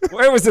this?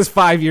 Where was this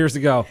 5 years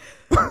ago?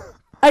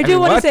 I do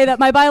want to say that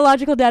my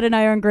biological dad and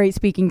I are on great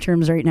speaking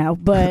terms right now,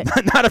 but...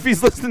 Not if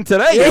he's listening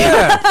today.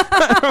 Yeah.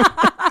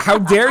 How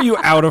dare you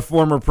out a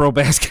former pro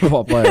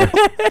basketball player?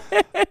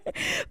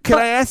 Can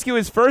I ask you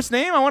his first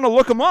name? I want to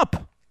look him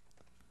up.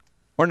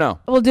 Or no?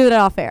 We'll do that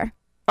off air.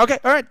 Okay,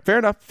 all right. Fair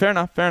enough.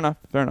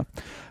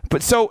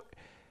 But so...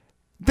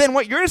 Then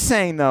what you're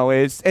saying, though,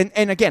 is,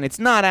 and again, it's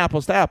not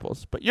apples to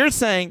apples, but you're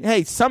saying,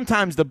 hey,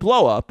 sometimes the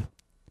blow-up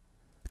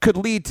could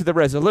lead to the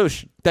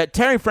resolution. That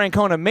Terry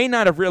Francona may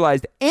not have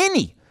realized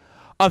any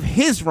of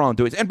his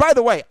wrongdoings. And by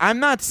the way, I'm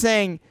not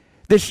saying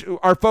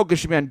our focus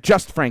should be on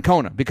just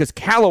Francona, because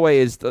Callaway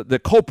is the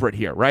culprit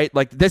here, right?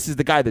 Like, this is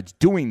the guy that's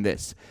doing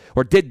this,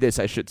 or did this,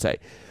 I should say.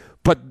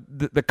 But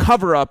the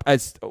cover-up,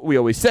 as we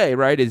always say,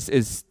 right,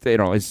 is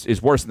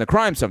worse than the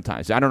crime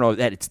sometimes. I don't know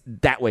that it's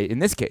that way in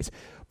this case.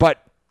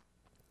 But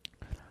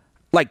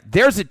like,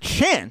 there's a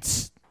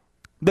chance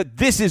that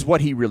this is what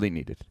he really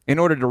needed in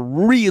order to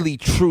really,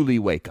 truly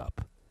wake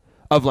up.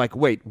 Of like,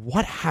 wait,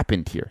 what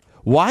happened here?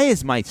 Why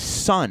is my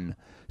son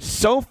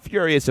so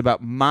furious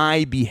about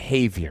my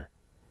behavior?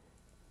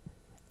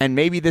 And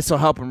maybe this will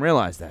help him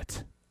realize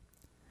that.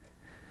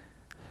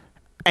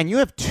 And you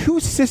have two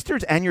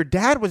sisters, and your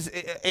dad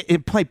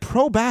played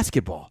pro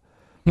basketball.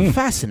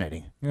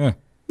 Fascinating. Yeah.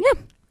 Yeah.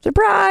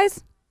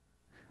 Surprise.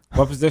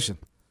 What position?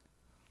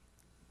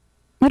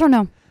 I don't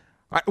know.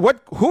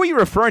 Who are you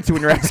referring to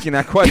when you're asking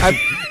that question?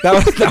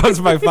 That was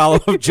my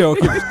follow-up joke.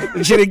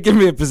 She didn't give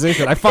me a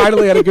position. I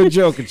finally had a good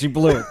joke, and she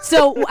blew it.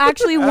 So,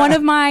 actually, one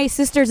of my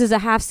sisters is a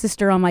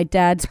half-sister on my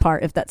dad's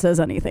part, if that says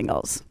anything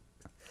else.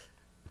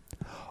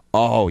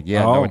 Oh,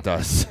 yeah, no, it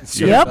does.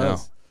 Sure yep. It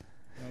does.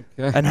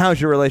 Okay. And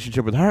how's your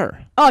relationship with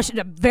her? Oh, she's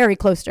very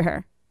close to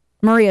her.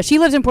 Maria, she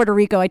lives in Puerto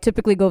Rico. I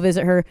typically go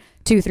visit her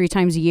 2-3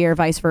 times a year,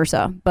 vice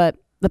versa. But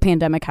the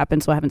pandemic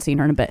happened, so I haven't seen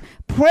her in a bit.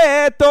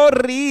 Puerto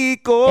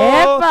Rico.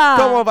 Epa.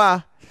 ¿Cómo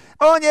va?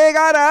 Oh,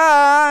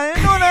 llegará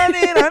en una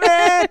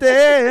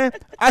niña.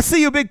 I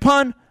see you, Big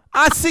Pun.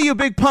 I see you,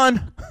 Big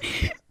Pun.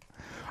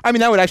 I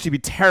mean, that would actually be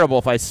terrible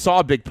if I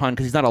saw Big Pun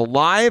because he's not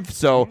alive,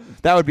 so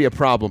that would be a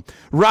problem.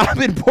 Rob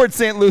in Port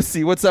St.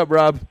 Lucie. What's up,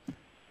 Rob?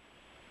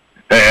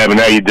 Hey, Evan,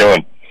 how you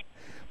doing?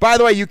 By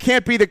the way, you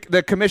can't be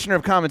the commissioner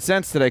of common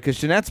sense today because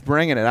Ginette's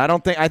bringing it.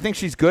 I think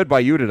she's good by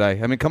you today.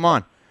 I mean, come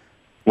on.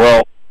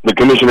 Well, the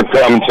commissioner of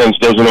common sense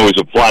doesn't always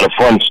apply to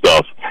fun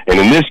stuff. And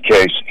in this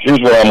case, here's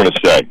what I'm going to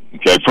say.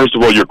 Okay, first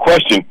of all, your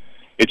question,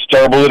 it's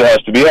terrible it has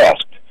to be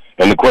asked.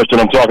 And the question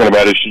I'm talking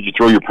about is, should you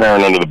throw your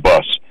parent under the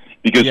bus?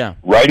 Because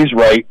right is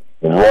right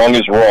and wrong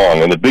is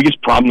wrong. And the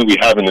biggest problem that we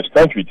have in this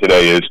country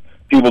today is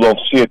people don't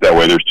see it that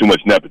way. There's too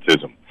much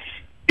nepotism.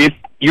 If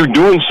you're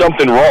doing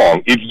something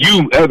wrong, if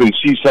you, Evan,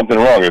 see something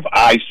wrong, if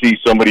I see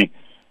somebody,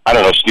 I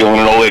don't know, stealing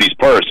an old lady's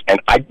purse, and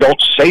I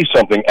don't say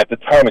something at the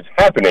time it's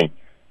happening,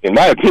 in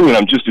my opinion,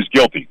 I'm just as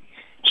guilty.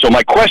 So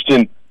my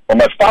question, or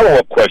my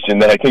follow-up question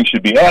that I think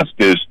should be asked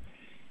is,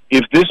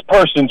 if this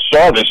person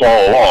saw this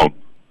all along,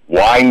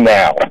 why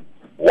now?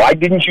 Why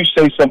didn't you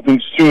say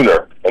something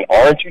sooner? And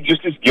aren't you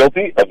just as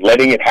guilty of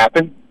letting it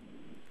happen?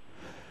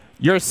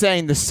 You're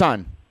saying the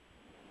son.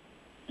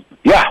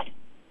 Yeah.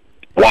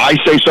 Why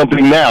say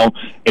something now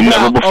and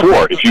never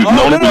before? Okay. If you've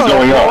known it was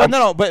going on.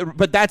 No,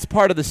 but that's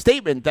part of the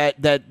statement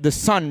that the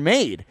son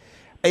made,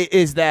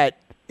 is that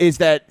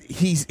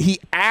he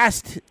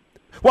asked.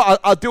 Well,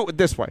 I'll do it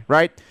this way,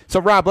 right? So,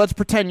 Rob, let's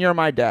pretend you're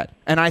my dad,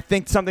 and I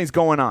think something's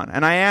going on,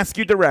 and I ask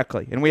you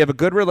directly, and we have a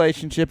good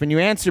relationship, and you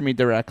answer me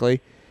directly,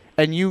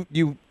 and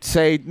you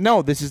say,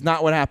 no, this is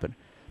not what happened.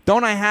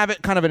 Don't I have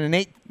it kind of an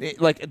innate,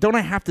 like, don't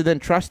I have to then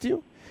trust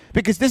you?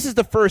 Because this is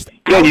the first.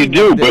 Yeah, you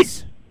do,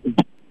 but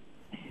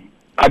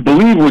I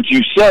believe what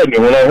you said,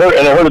 and I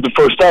heard it the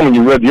first time when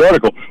you read the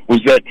article,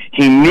 was that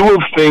he knew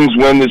of things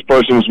when this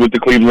person was with the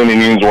Cleveland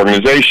Indians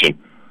organization.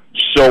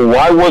 So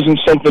why wasn't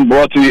something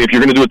brought to you? If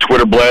you're going to do a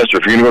Twitter blast or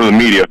if you're going to go to the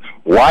media,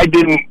 why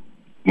didn't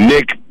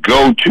Nick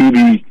go to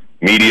the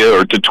media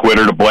or to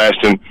Twitter to blast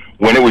him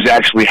when it was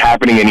actually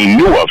happening and he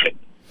knew of it?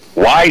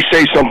 Why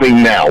say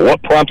something now?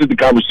 What prompted the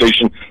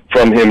conversation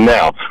from him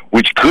now?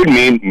 Which could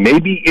mean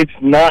maybe it's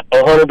not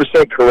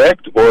 100%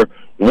 correct, or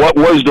what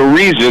was the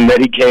reason that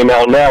he came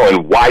out now,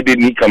 and why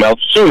didn't he come out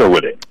sooner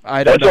with it?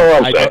 I don't That's know.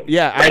 all I'm saying.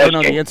 I don't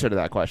know the answer to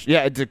that question.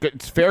 Yeah,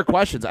 it's fair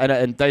questions,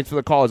 and thanks for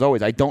the call as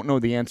always. I don't know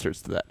the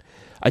answers to that.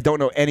 I don't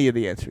know any of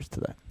the answers to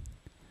that.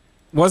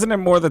 Wasn't it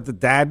more that the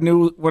dad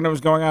knew when it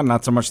was going on,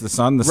 not so much the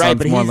son? The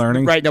son's more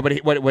learning. Right, no,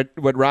 but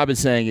what Rob is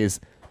saying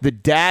is the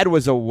dad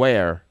was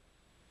aware.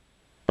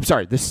 I'm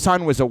sorry, the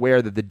son was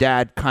aware that the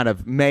dad kind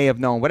of may have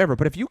known whatever.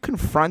 But if you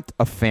confront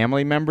a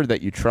family member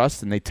that you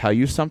trust and they tell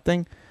you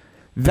something,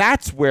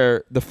 that's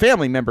where the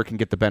family member can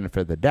get the benefit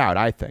of the doubt,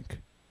 I think.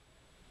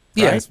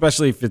 Yeah, right?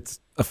 especially if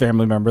it's a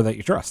family member that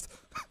you trust.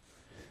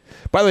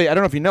 By the way, I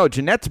don't know if you know,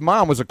 Ginette's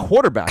mom was a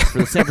quarterback for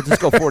the San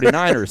Francisco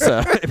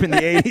 49ers in the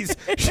 80s.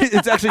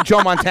 It's actually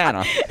Joe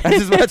Montana.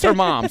 That's her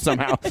mom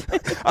somehow.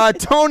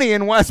 Tony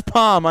in West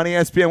Palm on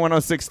ESPN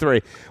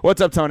 106.3.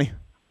 What's up, Tony?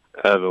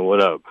 Evan,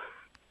 what up?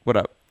 What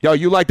up? Yo,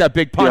 you like that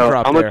big pun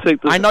drop there.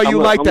 I know you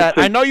like that.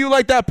 I know you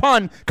like that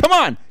pun. Come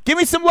on. Give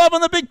me some love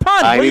on the big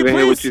pun. I didn't even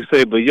hear what you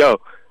say, but yo,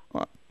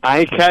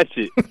 I ain't catch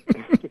it.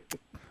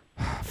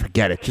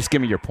 Forget it. Just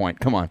give me your point.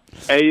 Come on.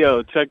 Hey,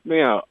 yo, check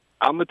me out.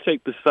 I'm gonna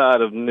take the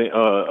side of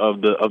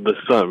the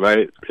son,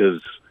 right?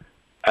 Because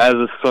as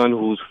a son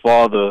whose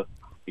father,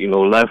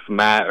 left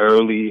mad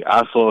early,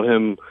 I saw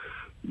him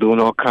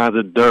doing all kinds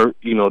of dirt.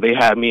 They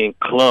had me in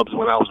clubs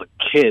when I was a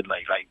kid,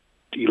 like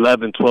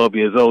 11, 12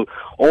 years old.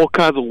 All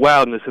kinds of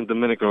wildness in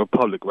Dominican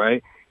Republic,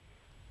 right?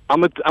 I'm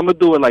gonna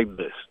do it like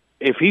this.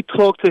 If he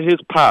talked to his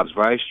pops,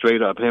 right,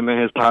 straight up, him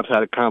and his pops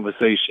had a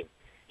conversation.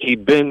 He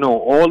been on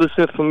all this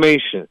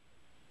information.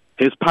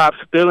 His pops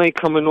still ain't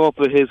coming off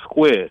of his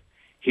square.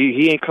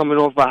 He ain't coming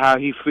off of how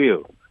he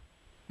feel.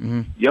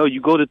 Mm-hmm. Yo, you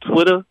go to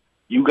Twitter,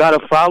 you got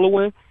a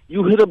following,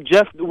 you hit up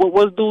Jeff,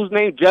 what's dude's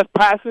name, Jeff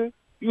Passon?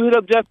 You hit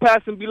up Jeff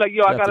Passon and be like,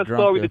 yo, I got a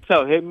story to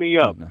tell. Hit me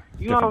up. No,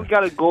 you don't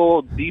got to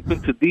go deep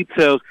into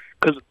details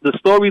because the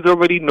story's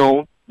already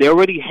known. They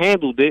already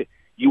handled it.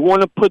 You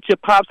want to put your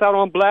pops out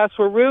on blast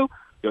for real?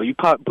 Yo, you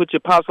put your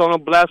pops out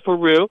on blast for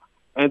real,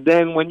 and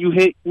then when you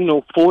hit,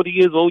 40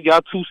 years old,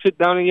 y'all two sit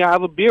down and y'all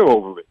have a beer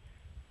over it.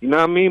 You know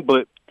what I mean?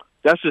 But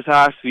that's just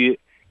how I see it.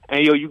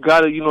 And, yo, you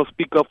got to,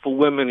 speak up for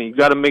women, and you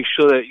got to make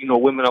sure that,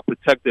 women are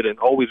protected and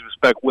always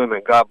respect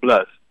women. God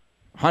bless.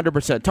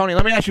 100%. Tony,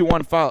 let me ask you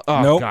one follow.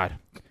 Oh, nope. God.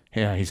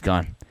 Yeah, he's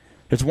gone.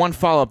 There's one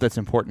follow-up that's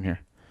important here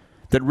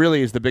that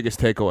really is the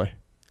biggest takeaway.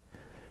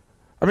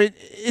 I mean,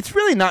 it's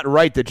really not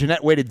right that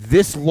Ginette waited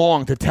this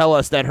long to tell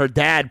us that her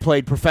dad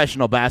played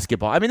professional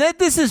basketball. I mean,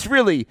 this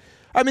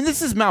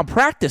is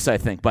malpractice, I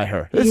think, by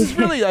her. This is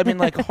really,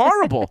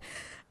 horrible.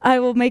 I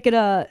will make it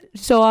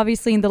so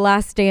obviously in The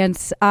Last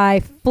Dance, I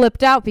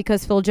flipped out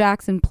because Phil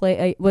Jackson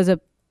was a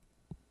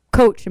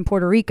coach in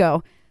Puerto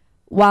Rico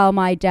while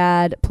my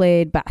dad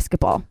played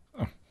basketball.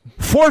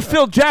 For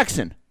Phil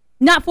Jackson?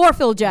 Not for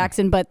Phil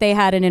Jackson, but they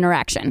had an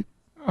interaction.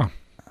 Oh,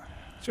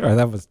 sure.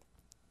 That was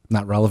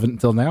not relevant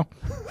until now.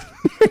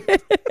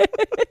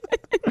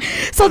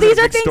 So these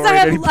are things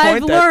I've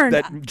learned.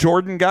 That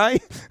Jordan guy?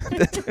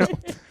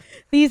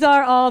 These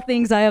are all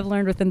things I have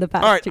learned within the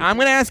past. All right, 2 I'm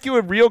going to ask you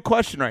a real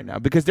question right now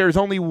because there's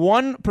only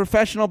one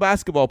professional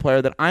basketball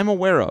player that I'm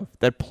aware of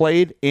that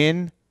played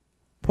in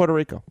Puerto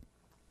Rico.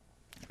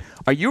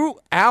 Are you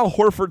Al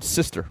Horford's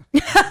sister?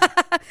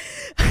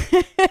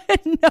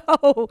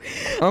 No.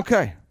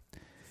 Okay.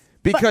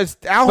 Because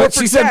Al Horford's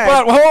she said,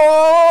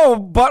 dad,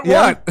 but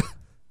Yeah. what?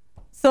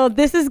 So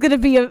this is going to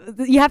be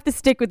you have to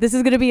stick with this.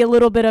 Is going to be a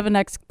little bit of an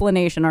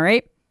explanation, all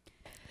right?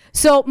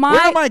 So where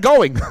am I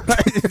going?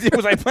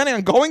 Was I planning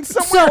on going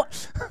somewhere?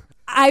 So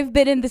I've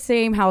been in the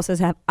same house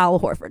as Al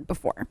Horford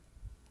before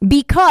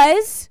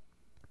because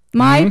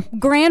my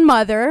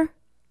grandmother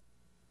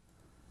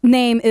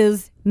name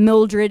is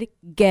Mildred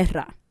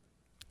Guerra.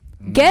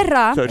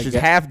 Guerra. So she's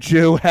half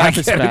Jew, half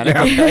Hispanic.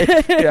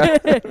 Okay?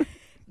 Yeah.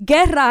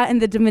 Guerra in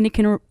the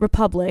Dominican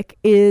Republic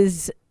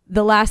is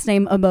the last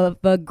name of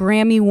a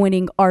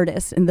Grammy-winning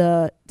artist in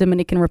the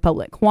Dominican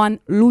Republic,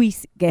 Juan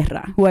Luis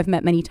Guerra, who I've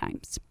met many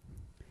times.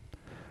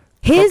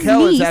 His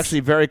Kokell niece is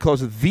actually very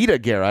close with Vita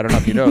Guerra. I don't know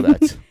if you know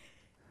that.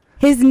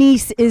 His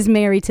niece is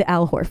married to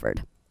Al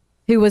Horford,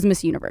 who was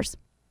Miss Universe.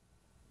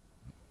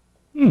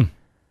 There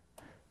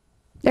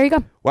you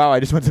go. Wow,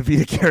 I just went to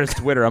Vita Guerra's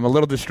Twitter. I'm a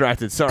little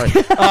distracted. Sorry.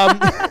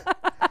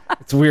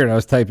 It's weird. I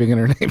was typing in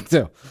her name,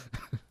 too.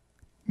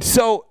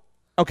 So,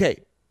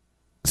 okay.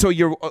 So,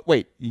 your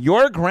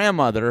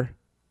grandmother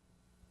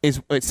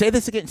is... say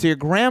this again. So, your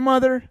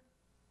grandmother...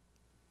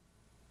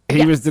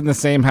 He was in the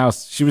same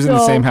house. She was in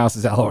the same house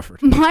as Al Horford.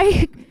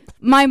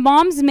 My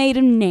mom's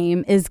maiden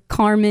name is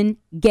Carmen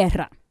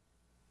Guerra.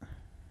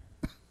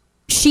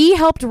 She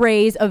helped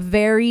raise a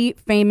very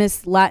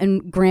famous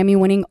Latin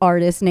Grammy-winning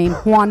artist named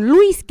Juan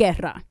Luis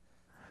Guerra.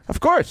 Of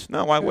course.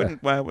 No, why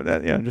wouldn't? Why would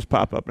that? Yeah, just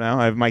pop up now.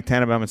 I have Mike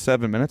Tannenbaum in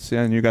 7 minutes,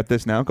 and you got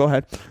this now. Go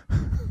ahead.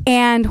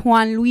 And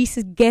Juan Luis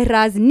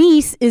Guerra's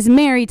niece is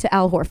married to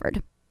Al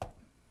Horford.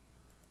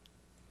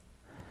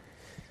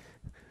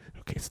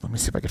 Okay, so let me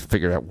see if I can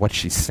figure out what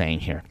she's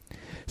saying here.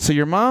 So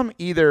your mom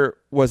either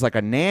was like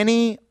a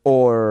nanny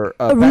or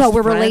a No,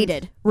 we're friend?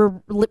 related. We're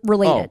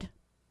related.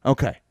 Oh,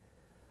 okay.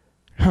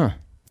 Huh.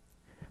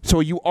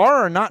 So you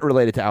are or not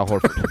related to Al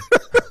Horford?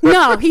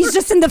 No, he's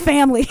just in the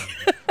family.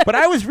 But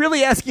I was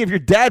really asking if your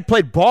dad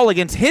played ball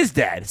against his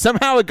dad.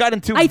 Somehow it got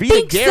into I Vita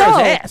think Guerra's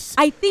so. ass.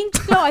 I think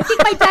so. I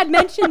think my dad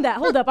mentioned that.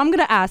 Hold up. I'm going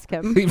to ask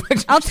him.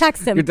 I'll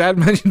text him. Your dad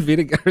mentioned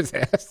Vita Guerra's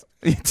ass.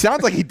 It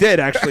sounds like he did,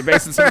 actually,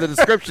 based on some of the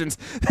descriptions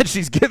that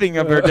she's giving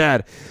of her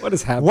dad. What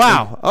is happening?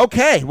 Wow.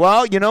 Okay.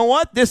 Well, you know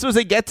what? This was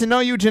a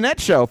get-to-know-you Ginette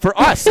show for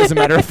us, as a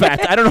matter of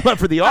fact. I don't know about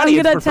for the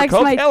audience, but for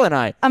Kokell and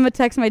I. I'm going to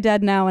text my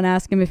dad now and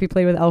ask him if he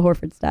played with Al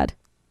Horford's dad.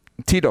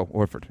 Tito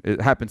Horford. It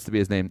happens to be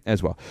his name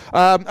as well.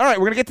 All right,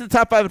 we're going to get to the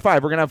top 5 at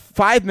 5. We're going to have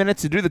 5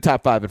 minutes to do the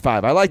top 5 at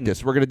 5. I like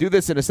this. We're going to do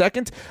this in a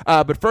second.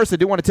 But first, I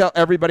do want to tell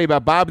everybody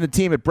about Bob and the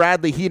team at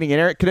Bradley Heating and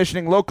Air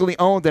Conditioning, locally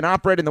owned and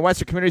operated in the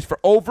Western communities for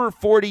over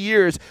 40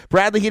 years.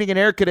 Bradley Heating and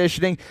Air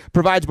Conditioning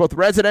provides both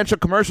residential,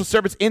 commercial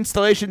service,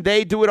 installation.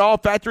 They do it all.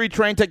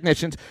 Factory-trained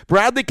technicians.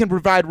 Bradley can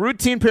provide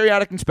routine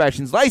periodic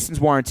inspections,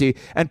 license warranty,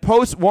 and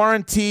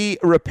post-warranty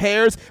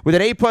repairs with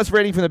an A+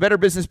 rating from the Better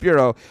Business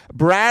Bureau.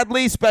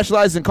 Bradley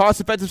specializes in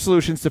cost-effective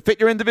solutions to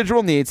fit your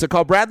individual needs. So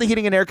call Bradley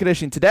Heating and Air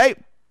Conditioning today,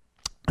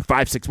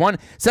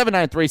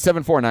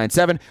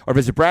 561-793-7497, or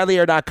visit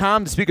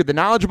BradleyAir.com to speak with the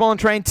knowledgeable and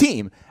trained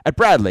team at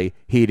Bradley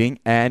Heating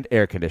and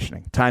Air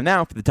Conditioning. Time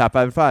now for the top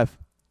 5 at 5.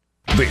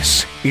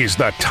 This is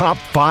the top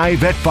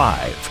 5 at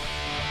 5.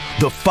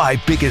 The 5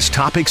 biggest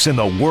topics in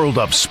the world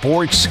of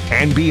sports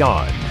and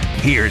beyond.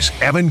 Here's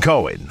Evan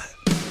Cohen.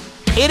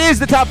 It is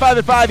the top 5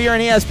 at 5 here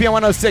on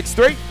ESPN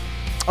 106.3,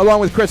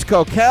 along with Chris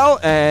Kokell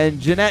and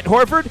Ginette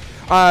Horford.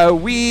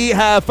 We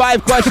have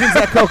 5 questions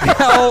that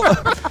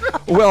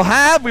Kokell will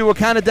have. We will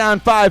count it down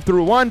 5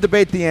 through 1.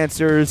 Debate the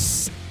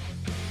answers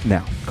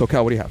now.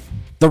 Kokell, what do you have?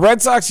 The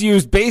Red Sox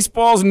used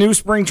baseball's new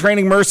spring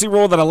training mercy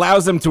rule that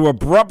allows them to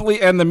abruptly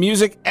end the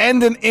music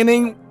and an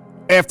inning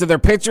after their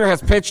pitcher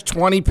has pitched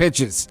 20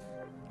 pitches.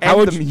 How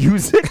would the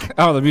music?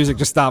 Oh, the music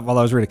just stopped while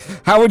I was reading.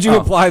 How would you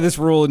apply this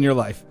rule in your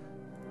life?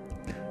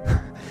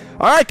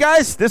 All right,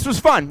 guys, this was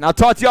fun. I'll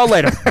talk to y'all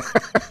later.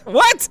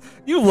 What?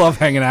 You love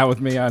hanging out with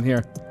me on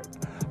here.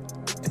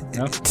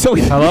 No? So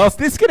Hello? is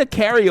this going to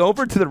carry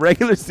over to the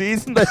regular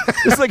season?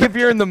 Just like if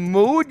you're in the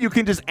mood, you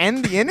can just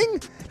end the inning?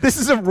 This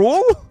is a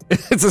rule?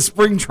 It's a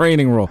spring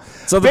training rule.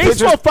 So the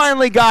Baseball pitchers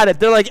finally got it.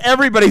 They're like,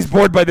 everybody's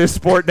bored by this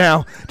sport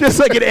now. Just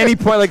like at any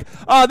point, like,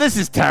 oh, this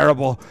is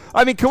terrible.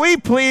 I mean, can we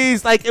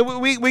please, like,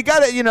 we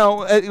got to, you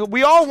know,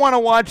 we all want to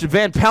watch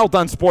Van Pelt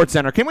on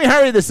SportsCenter. Can we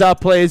hurry this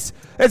up, please?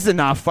 It's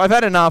enough. I've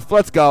had enough.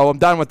 Let's go. I'm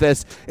done with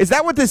this. Is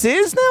that what this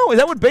is now? Is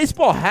that what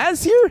baseball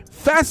has here?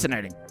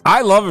 Fascinating.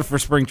 I love it for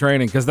spring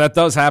training because that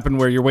does happen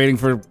where you're waiting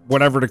for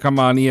whatever to come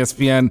on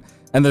ESPN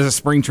and there's a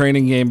spring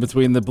training game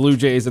between the Blue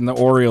Jays and the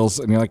Orioles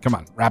and you're like, come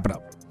on, wrap it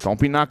up. Don't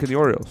be knocking the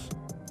Orioles.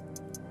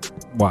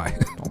 Why?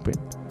 Don't be.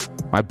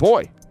 My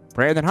boy,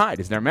 Brandon Hyde,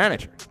 is their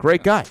manager.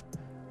 Great guy.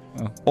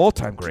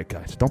 All-time great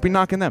guys. Don't be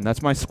knocking them.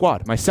 That's my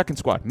squad, my second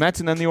squad. Mets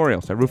and then the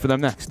Orioles. I root for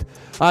them next.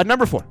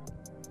 Number 4.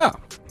 Oh,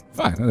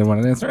 fine. I didn't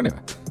want to answer anyway.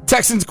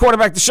 Texans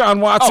quarterback Deshaun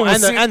Watson. Oh,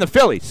 and the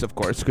Phillies, of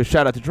course, because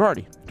shout out to Joe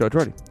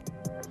Girardi.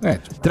 Yeah.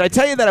 Did I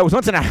tell you that I was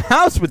once in a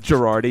house with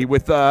Girardi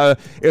with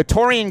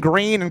Torian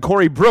Green and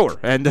Corey Brewer?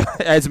 And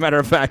as a matter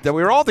of fact, we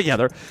were all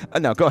together.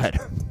 No, go ahead.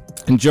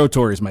 And Joe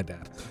Torre's my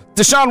dad.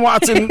 Deshaun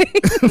Watson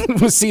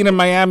was seen in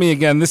Miami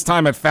again, this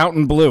time at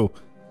Fountain Blue.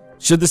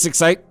 Should this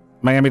excite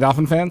Miami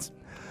Dolphin fans?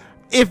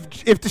 If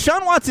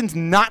Deshaun Watson's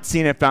not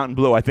seen at Fountain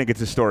Blue, I think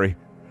it's a story.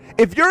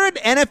 If you're an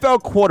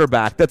NFL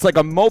quarterback that's like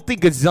a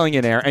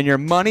multi-gazillionaire and you're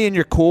money and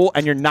you're cool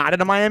and you're not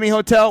at a Miami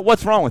hotel,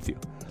 what's wrong with you?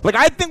 Like,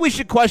 I think we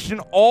should question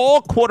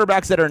all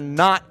quarterbacks that are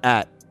not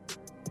at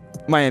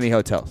Miami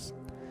hotels.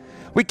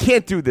 We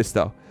can't do this,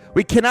 though.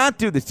 We cannot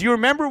do this. Do you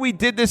remember we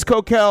did this,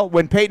 Kokell,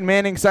 when Peyton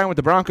Manning signed with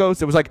the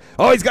Broncos? It was like,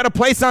 oh, he's got a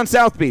place on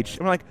South Beach.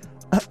 And we're like,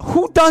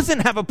 who doesn't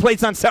have a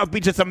place on South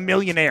Beach that's a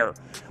millionaire?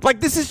 Like,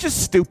 this is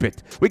just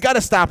stupid. We got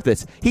to stop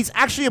this. He's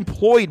actually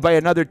employed by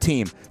another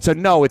team. So,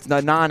 no, it's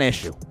a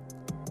non-issue.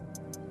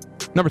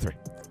 Number 3.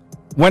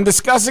 When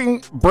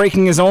discussing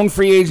breaking his own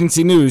free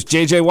agency news,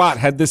 J.J. Watt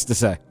had this to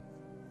say.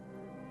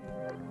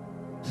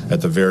 At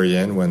the very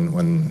end,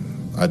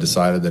 when I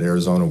decided that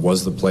Arizona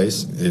was the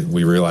place,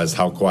 we realized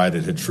how quiet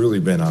it had truly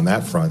been on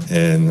that front.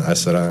 And I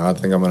said, I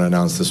think I'm going to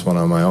announce this one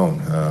on my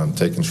own.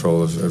 Take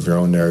control of your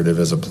own narrative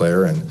as a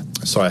player. And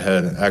so I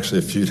had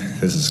actually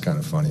this is kind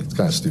of funny. It's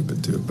kind of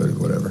stupid too, but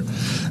whatever.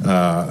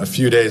 A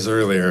few days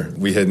earlier,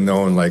 we had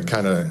known like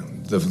kind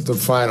of the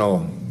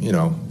final,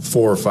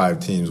 4 or 5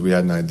 teams. We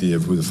had an idea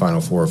of who the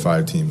final 4 or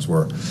 5 teams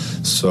were.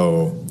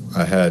 So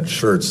I had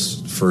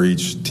shirts for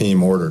each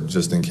team ordered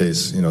just in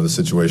case, the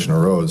situation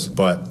arose.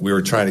 But we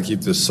were trying to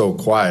keep this so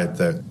quiet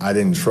that I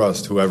didn't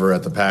trust whoever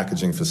at the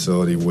packaging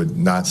facility would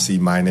not see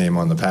my name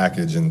on the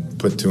package and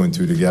put two and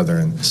two together.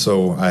 And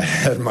so I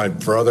had my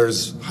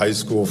brother's high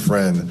school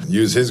friend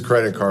use his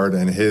credit card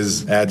and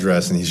his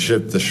address, and he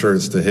shipped the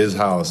shirts to his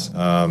house.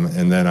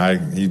 And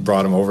then he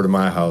brought them over to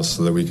my house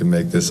so that we could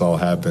make this all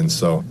happen.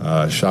 So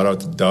shout out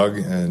to Doug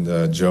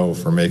and Joe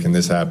for making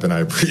this happen. I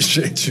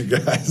appreciate you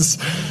guys.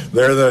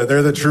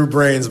 They're the true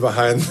brains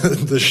behind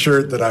the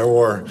shirt that I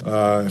wore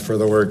for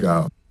the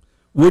workout.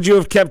 Would you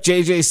have kept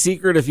JJ's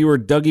secret if you were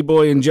Dougie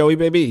Boy and Joey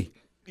Baby?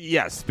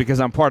 Yes, because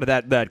I'm part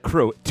of that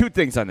crew. Two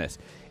things on this.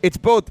 It's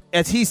both,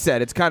 as he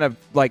said, it's kind of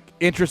like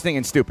interesting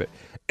and stupid.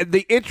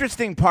 The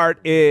interesting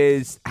part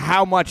is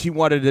how much he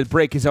wanted to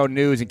break his own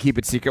news and keep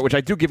it secret, which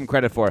I do give him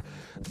credit for.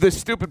 The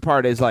stupid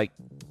part is, like,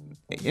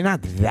 you're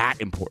not that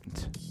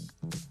important.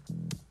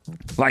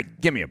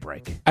 Like, give me a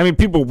break. I mean,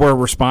 people were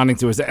responding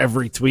to his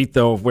every tweet,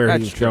 though, of where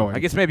That's he's true. going. I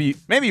guess maybe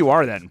you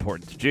are that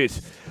important.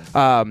 Jeez.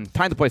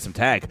 Time to play some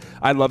tag.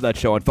 I love that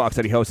show on Fox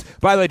that he hosts.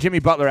 By the way, Jimmy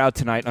Butler out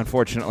tonight,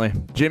 unfortunately.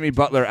 Jimmy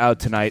Butler out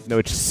tonight,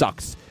 which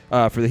sucks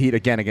for the Heat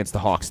again against the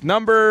Hawks.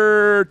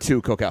 Number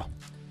 2, Kokell.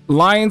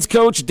 Lions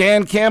coach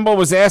Dan Campbell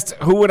was asked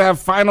who would have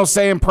final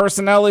say in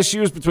personnel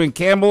issues between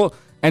Campbell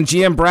and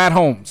GM Brad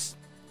Holmes.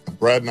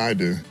 Brad and I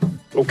do.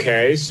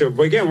 Okay, so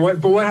but again,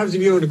 what happens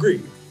if you don't agree?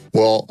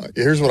 Well,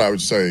 here's what I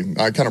would say.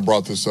 I kind of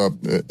brought this up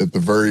at the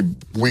very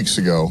weeks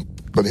ago,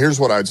 but here's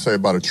what I'd say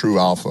about a true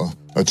alpha.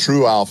 A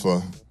true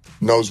alpha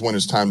knows when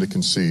it's time to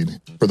concede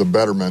for the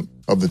betterment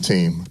of the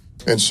team.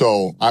 And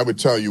so I would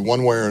tell you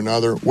one way or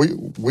another,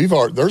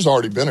 there's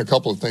already been a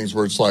couple of things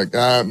where it's like,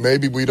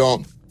 maybe we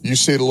don't, you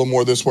see it a little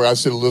more this way, I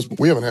see it a little,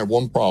 we haven't had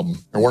one problem,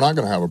 and we're not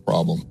going to have a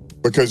problem.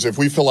 Because if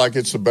we feel like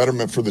it's the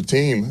betterment for the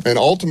team, and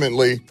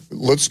ultimately,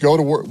 let's go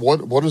to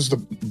what does the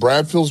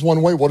Brad feels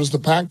one way, what does the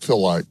pack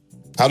feel like?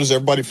 How does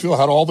everybody feel?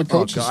 How do all the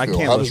coaches feel?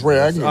 How does Ray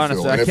Agnew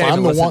feel? And if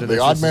I'm the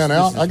odd man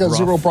out, I got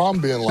zero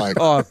problem being like,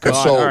 oh,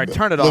 God. So, all right,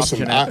 turn it off,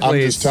 Ginette, I'm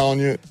just telling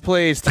you.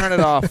 Please, turn it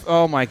off.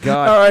 Oh, my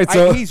God. All right,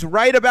 so he's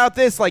right about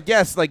this. Like,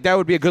 yes, like that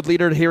would be a good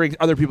leader to hearing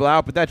other people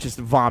out, but that's just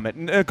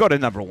vomit. Go to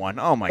number 1.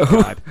 Oh, my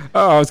God.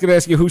 I was going to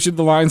ask you, who should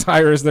the Lions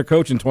hire as their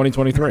coach in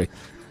 2023?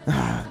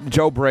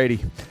 Joe Brady,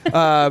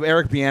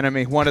 Eric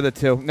Bieniemy, one of the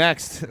two.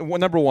 Next,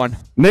 number 1.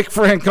 Nick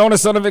Francona,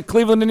 son of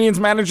Cleveland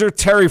Indians manager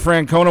Terry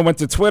Francona, went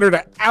to Twitter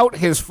to out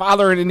his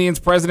father and Indians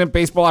president,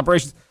 baseball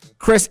operations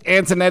Chris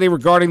Antonetti,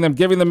 regarding them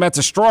giving the Mets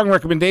a strong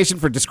recommendation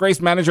for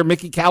disgraced manager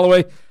Mickey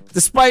Callaway,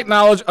 despite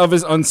knowledge of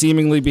his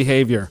unseemly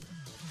behavior.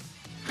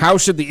 How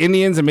should the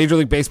Indians and Major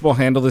League Baseball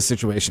handle this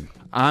situation?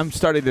 I'm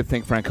starting to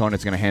think Francona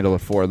is going to handle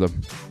it for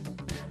them.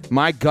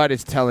 My gut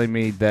is telling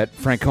me that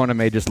Francona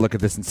may just look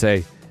at this and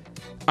say,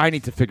 I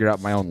need to figure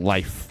out my own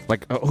life.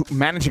 Like,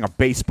 managing a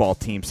baseball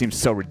team seems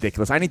so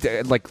ridiculous. I need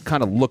to,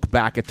 kind of look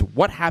back at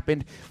what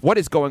happened, what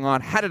is going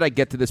on, how did I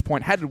get to this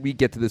point, how did we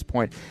get to this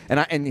point?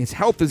 And his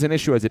health is an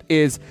issue as it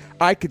is.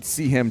 I could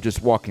see him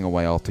just walking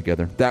away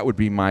altogether. That would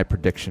be my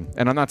prediction.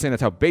 And I'm not saying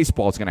that's how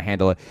baseball is going to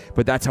handle it,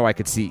 but that's how I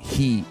could see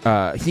he,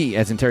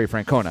 as in Terry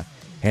Francona,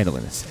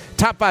 handling this.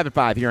 Top 5 at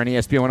 5 here on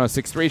ESPN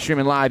 106.3,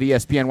 streaming live,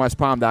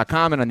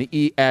 ESPNWestPalm.com, and on the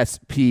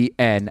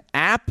ESPN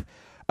app.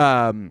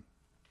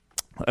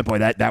 Boy,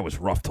 that was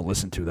rough to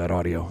listen to, that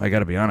audio. I got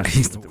to be honest.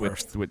 He's the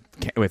worst.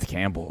 With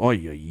Campbell.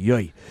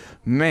 Oy.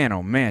 Man,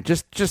 oh, man.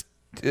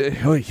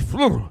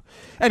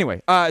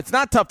 Anyway, it's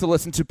not tough to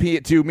listen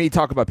to me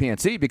talk about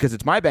PNC because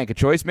it's my bank of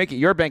choice. Make it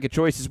your bank of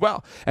choice as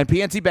well. And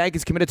PNC Bank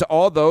is committed to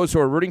all those who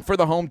are rooting for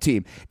the home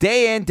team.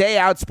 Day in, day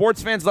out,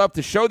 sports fans love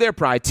to show their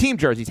pride. Team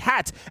jerseys,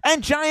 hats,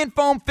 and giant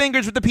foam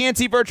fingers with the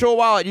PNC Virtual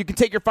Wallet. You can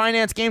take your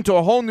finance game to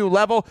a whole new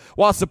level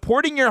while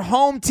supporting your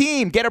home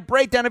team. Get a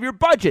breakdown of your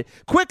budget.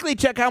 Quickly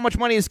check how much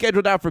money is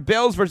scheduled out for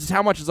bills versus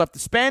how much is left to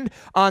spend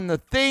on the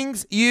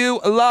things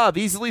you love.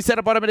 Easily set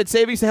up automated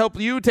savings to help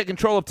you take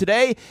control of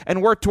today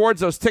and work towards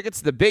those tickets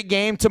to the big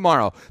game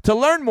tomorrow. To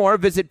learn more,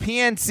 visit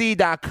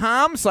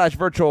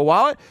pnc.com/virtual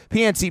wallet.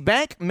 PNC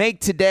Bank, make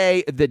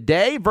today the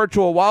day.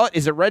 Virtual Wallet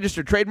is a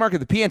registered trademark of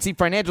the PNC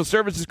Financial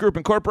Services Group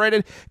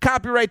Incorporated.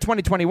 Copyright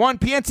 2021,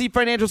 PNC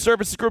Financial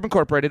Services Group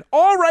Incorporated.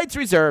 All rights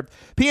reserved.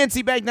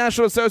 PNC Bank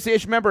National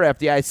Association member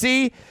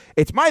FDIC.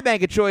 It's my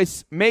bank of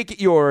choice. Make it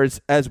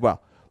yours as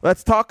well.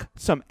 Let's talk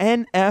some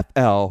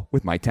NFL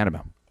with Mike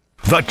Tannenbaum.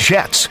 The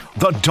Jets,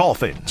 the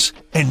Dolphins,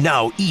 and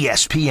now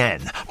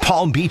ESPN.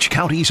 Palm Beach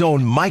County's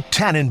own Mike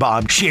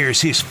Tannenbaum shares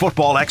his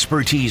football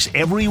expertise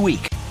every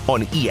week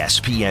on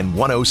ESPN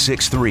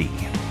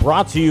 106.3.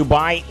 Brought to you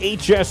by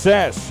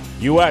HSS,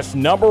 U.S.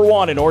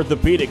 #1 in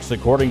orthopedics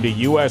according to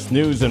U.S.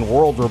 News and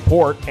World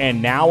Report,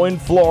 and now in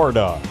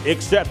Florida,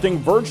 accepting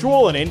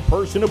virtual and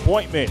in-person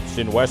appointments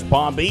in West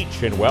Palm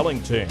Beach and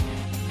Wellington.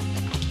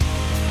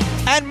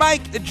 And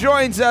Mike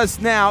joins us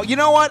now. You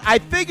know what? I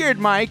figured,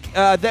 Mike,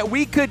 that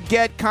we could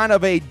get kind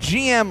of a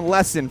GM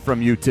lesson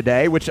from you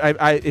today, which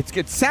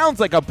it sounds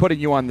like I'm putting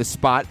you on the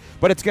spot,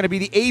 but it's going to be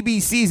the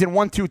ABCs and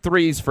 1, 2,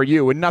 3s for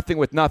you and nothing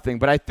with nothing.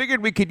 But I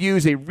figured we could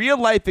use a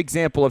real-life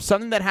example of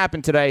something that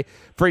happened today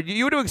for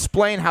you to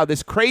explain how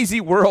this crazy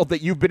world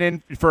that you've been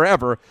in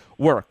forever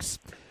works.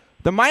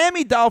 The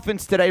Miami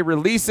Dolphins today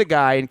release a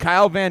guy in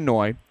Kyle Van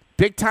Noy,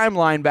 big-time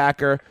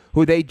linebacker,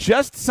 who they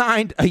just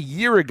signed a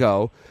year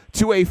ago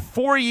to a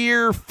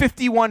 4-year,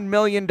 $51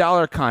 million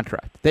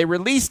contract. They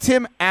released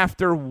him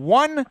after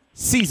 1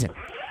 season.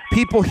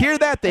 People hear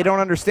that. They don't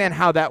understand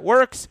how that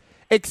works.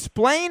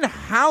 Explain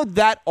how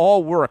that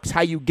all works,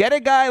 how you get a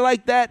guy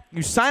like that,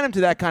 you sign him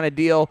to that kind of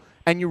deal,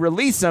 and you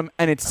release him,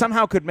 and it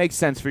somehow could make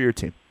sense for your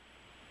team.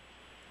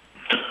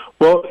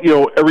 Well,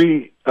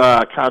 every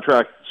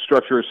contract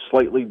structure is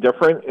slightly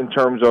different in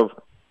terms of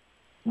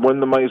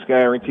when the money is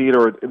guaranteed,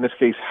 or in this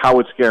case, how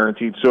it's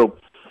guaranteed. So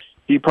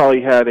he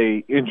probably had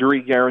a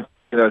injury guarantee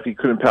that if he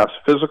couldn't pass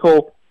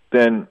physical,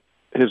 then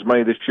his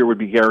money this year would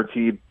be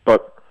guaranteed.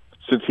 But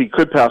since he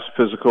could pass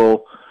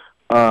physical,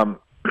 there's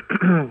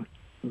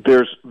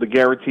the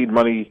guaranteed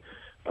money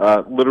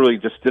literally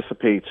just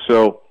dissipates.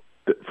 So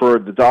for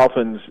the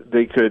Dolphins,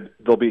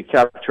 there'll be a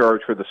cap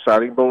charge for the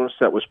signing bonus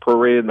that was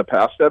prorated in the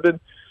past,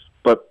 Evan.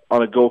 But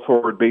on a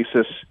go-forward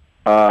basis,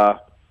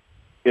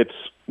 it's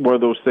one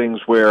of those things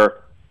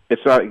where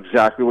it's not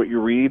exactly what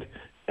you read,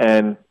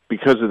 and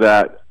because of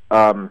that,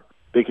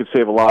 they could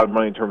save a lot of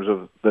money in terms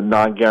of the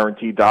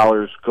non-guaranteed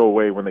dollars go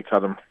away when they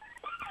cut them.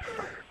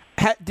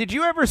 Did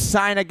you ever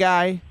sign a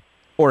guy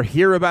or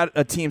hear about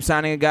a team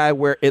signing a guy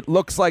where it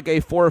looks like a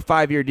 4 or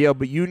 5 year deal,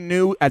 but you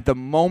knew at the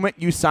moment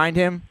you signed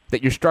him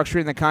that you're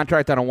structuring the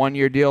contract on a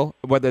 1-year deal,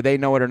 whether they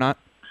know it or not?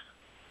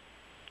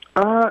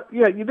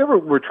 Yeah, you never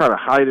were trying to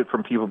hide it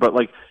from people, but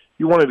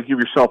you wanted to give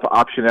yourself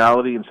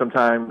optionality, and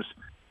sometimes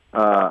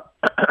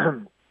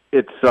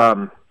it's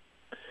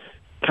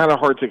kind of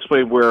hard to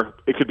explain where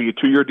it could be a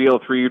 2-year deal, a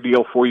 3-year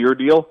deal, 4-year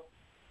deal.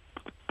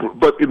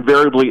 But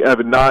invariably,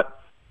 Evan,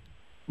 not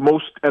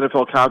most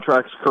NFL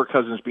contracts, Kirk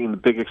Cousins being the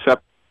big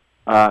exception,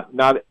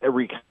 not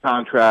every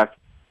contract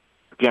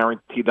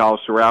guaranteed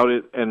dollars throughout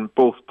it, and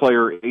both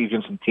player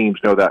agents and teams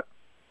know that.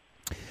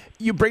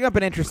 You bring up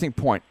an interesting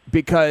point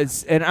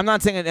because, and I'm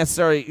not saying it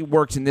necessarily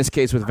works in this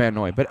case with Van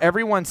Noy, but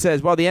everyone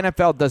says, well, the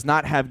NFL does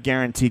not have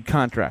guaranteed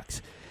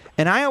contracts.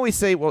 And I always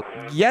say, well,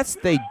 yes,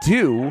 they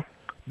do.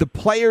 The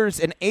players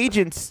and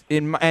agents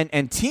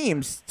and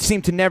teams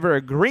seem to never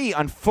agree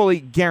on fully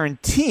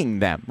guaranteeing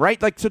them, right?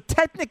 So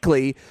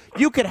technically,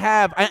 you could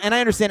have, and I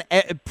understand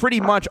pretty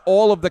much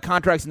all of the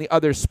contracts in the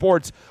other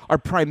sports are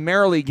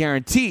primarily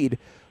guaranteed,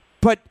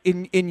 but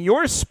in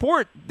your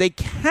sport, they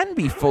can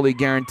be fully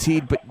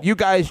guaranteed, but you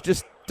guys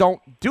just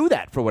don't do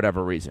that for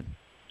whatever reason.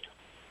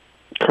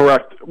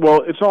 Correct.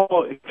 Well, it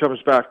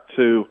comes back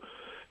to,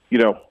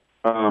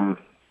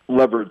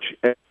 leverage.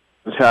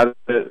 Had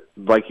it,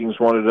 Vikings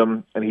wanted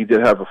him, and he did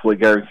have a fully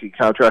guaranteed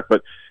contract,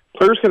 but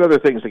players get other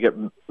things. They get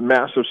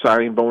massive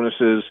signing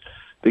bonuses.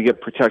 They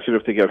get protection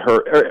if they get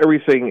hurt.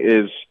 Everything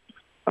is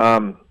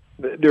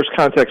there's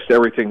context to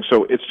everything,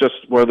 so it's just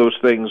one of those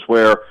things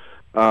where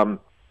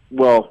not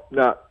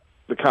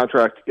the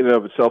contract in and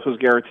of itself is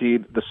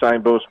guaranteed. The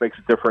sign bonus makes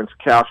a difference.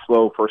 Cash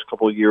flow first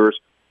couple of years.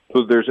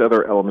 So there's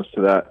other elements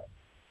to that.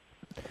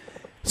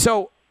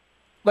 So,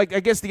 I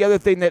guess the other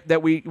thing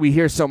that we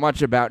hear so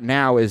much about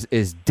now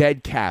is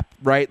dead cap,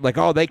 right?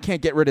 They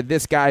can't get rid of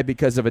this guy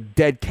because of a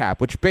dead cap,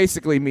 which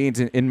basically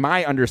means, in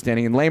my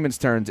understanding, in layman's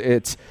terms,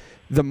 it's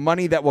the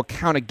money that will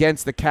count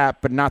against the cap,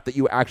 but not that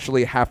you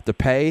actually have to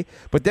pay.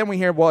 But then we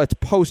hear, well, it's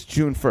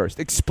post-June 1st.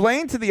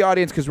 Explain to the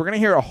audience, because we're going to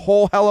hear a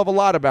whole hell of a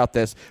lot about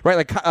this,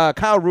 right?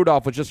 Kyle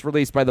Rudolph was just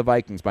released by the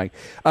Vikings, Mike.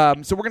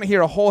 So we're going to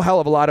hear a whole hell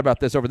of a lot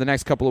about this over the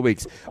next couple of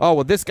weeks. Oh,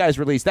 well, this guy's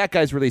released, that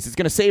guy's released. It's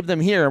going to save them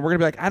here. And we're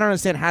going to be I don't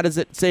understand. How does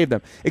it save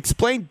them?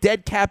 Explain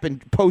dead cap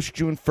and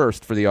post-June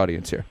 1st for the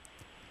audience here.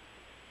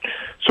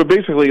 So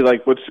basically,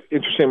 what's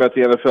interesting about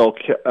the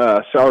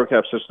NFL salary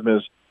cap system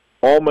is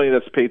all money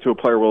that's paid to a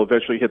player will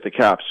eventually hit the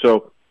cap.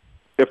 So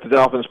if the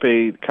Dolphins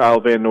paid Kyle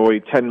Van Noy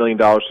 $10 million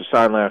to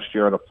sign last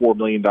year on a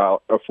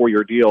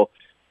 $4-year deal,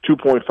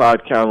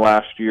 2.5 counted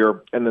last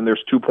year, and then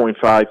there's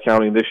 2.5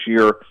 counting this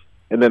year,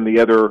 and then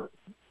the other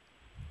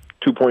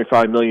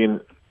 2.5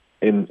 million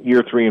in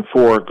year 3 and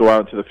 4 go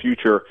out into the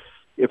future.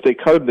 If they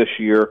cut him this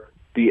year,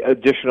 the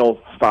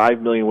additional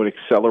 $5 million would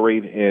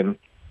accelerate in,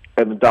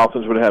 and the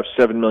Dolphins would have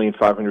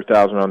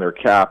 $7,500,000 on their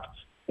cap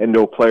and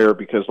no player,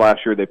 because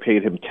last year they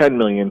paid him $10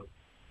 million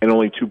and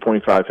only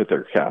 2.5 hit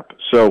their cap.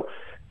 So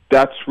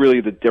that's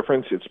really the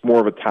difference. It's more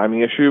of a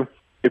timing issue.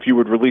 If you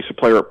would release a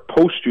player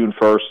post-June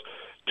 1st,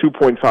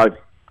 2.5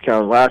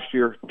 counted last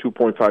year,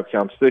 2.5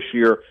 counts this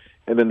year,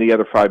 and then the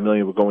other $5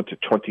 million would go into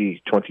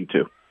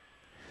 2022.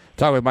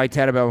 Talking with Mike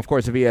Tannenbaum, of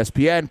course, of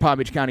ESPN, Palm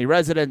Beach County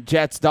resident,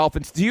 Jets,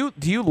 Dolphins. Do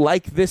you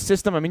like this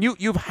system? I mean,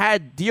 you've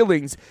had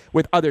dealings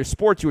with other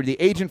sports. You were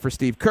the agent for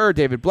Steve Kerr,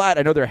 David Blatt.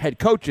 I know they're head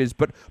coaches,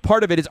 but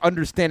part of it is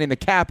understanding the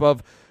cap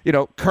of,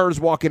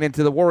 Kerr's walking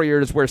into the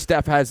Warriors where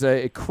Steph has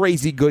a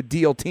crazy good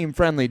deal,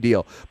 team-friendly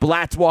deal.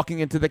 Blatt's walking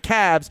into the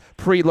Cavs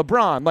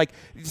pre-LeBron.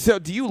 So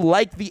do you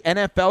like the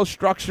NFL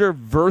structure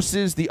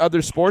versus the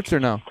other sports or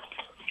no?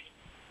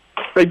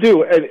 I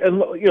do, and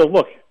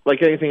look,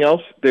 like anything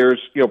else,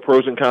 there's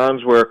pros and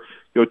cons where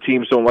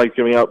teams don't like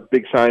giving out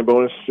big sign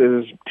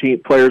bonuses.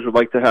 Players would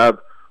like to have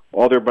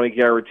all their money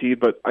guaranteed,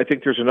 but I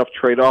think there's enough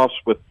trade-offs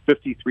with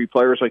 53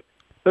 players. Like,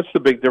 that's the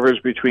big difference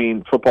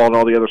between football and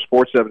all the other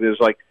sports. That it is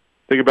like,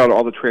 think about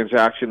all the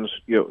transactions.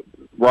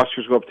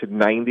 Rosters go up to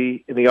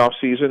 90 in the off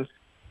season,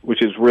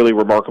 which is really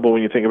remarkable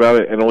when you think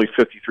about it, and only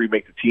 53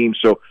 make the team.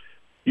 So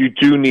you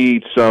do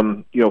need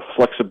some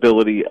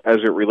flexibility as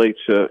it relates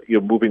to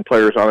moving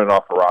players on and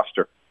off a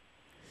roster.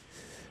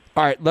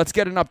 All right, let's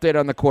get an update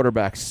on the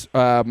quarterbacks.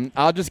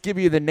 I'll just give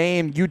you the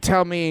name. You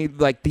tell me,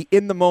 the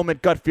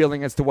in-the-moment gut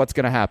feeling as to what's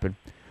going to happen.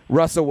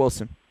 Russell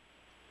Wilson.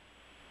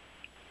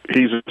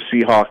 He's a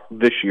Seahawk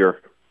this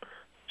year.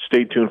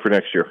 Stay tuned for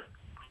next year.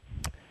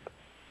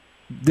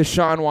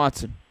 Deshaun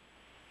Watson.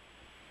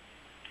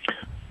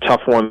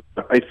 Tough one.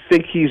 I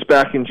think he's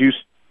back in juice.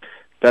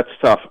 That's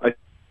tough. I think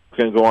it's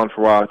going to go on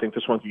for a while. I think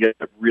this one could get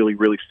really,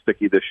 really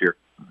sticky this year.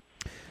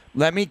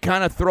 Let me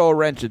kind of throw a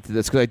wrench into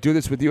this because I do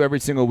this with you every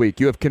single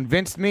week. You have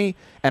convinced me,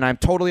 and I'm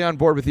totally on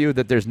board with you,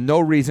 that there's no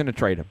reason to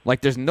trade him.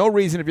 There's no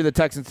reason if you're the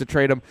Texans to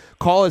trade him.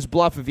 Call his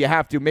bluff if you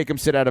have to. Make him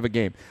sit out of a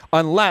game.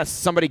 Unless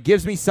somebody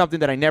gives me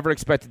something that I never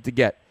expected to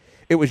get.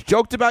 It was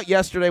joked about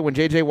yesterday when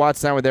J.J. Watt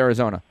signed with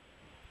Arizona.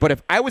 But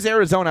if I was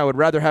Arizona, I would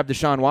rather have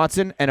Deshaun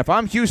Watson. And if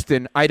I'm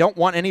Houston, I don't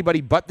want anybody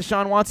but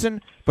Deshaun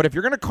Watson. But if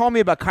you're going to call me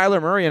about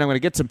Kyler Murray and I'm going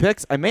to get some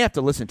picks, I may have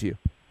to listen to you.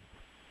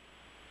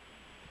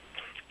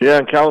 Yeah,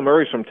 and Kyler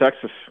Murray's from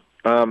Texas.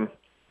 There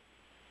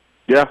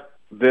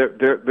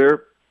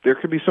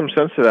could be some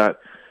sense to that.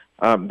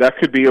 That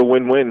could be a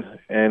win-win,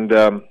 and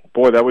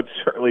boy, that would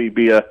certainly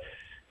be that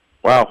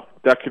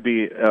could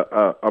be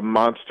a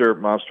monster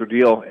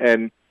deal,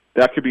 and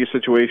that could be a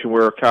situation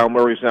where Kyler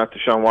Murray's not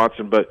Deshaun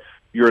Watson, but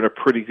you're in a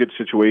pretty good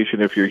situation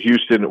if you're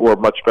Houston, or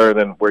much better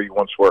than where you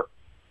once were.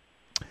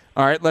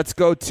 All right, let's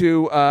go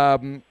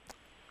to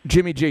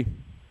Jimmy G.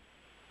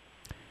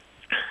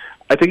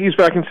 I think he's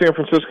back in San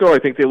Francisco. I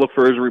think they look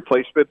for his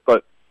replacement,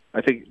 but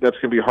I think that's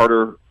going to be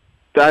harder.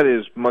 That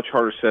is much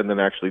harder said than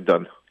actually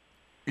done.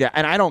 Yeah,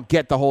 and I don't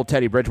get the whole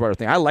Teddy Bridgewater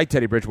thing. I like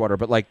Teddy Bridgewater,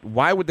 but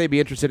why would they be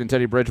interested in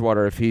Teddy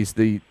Bridgewater if he's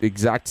the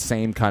exact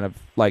same kind of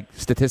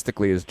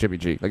statistically as Jimmy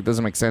G? It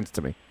doesn't make sense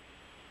to me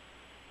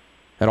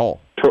at all.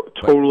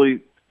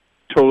 Totally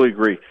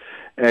agree.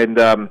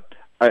 And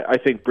I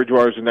think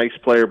Bridgewater's a nice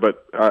player,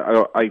 but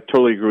I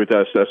totally agree with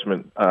that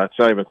assessment. It's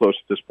not even close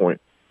at this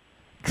point.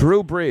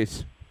 Drew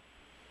Brees.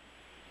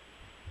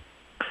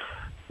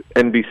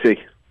 NBC.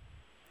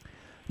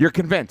 You're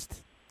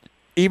convinced?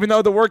 Even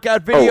though the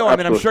workout video,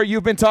 I'm sure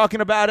you've been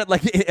talking about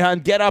it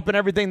on Get Up and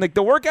everything.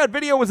 The workout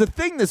video was a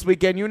thing this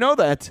weekend. You know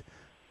that.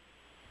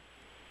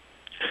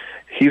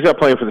 He's not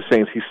playing for the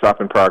Saints. He's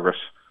stopping progress.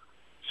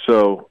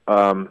 So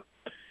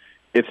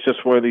it's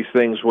just one of these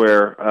things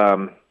where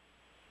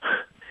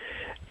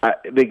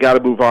they got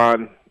to move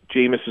on.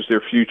 Jameis is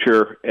their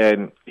future,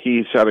 and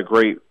he's had a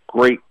great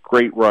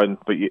run,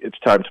 but it's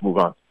time to move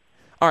on.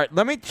 All right,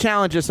 let me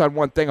challenge us on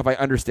one thing if I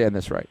understand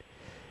this right.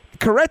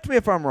 Correct me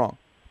if I'm wrong.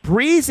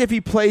 Brees, if he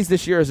plays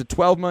this year, is a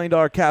 $12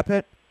 million cap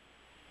hit?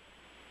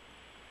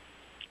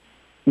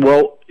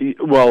 Well,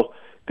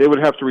 they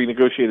would have to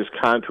renegotiate his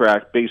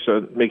contract based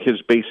on make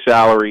his base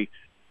salary.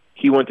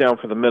 He went down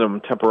for the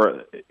minimum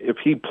temporary. If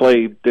he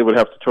played, they would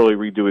have to totally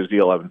redo his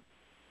deal, Evan.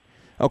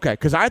 Okay,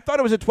 because I thought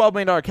it was a $12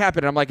 million cap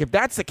hit, and I'm like, if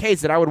that's the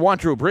case, then I would want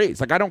Drew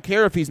Brees. I don't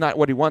care if he's not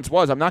what he once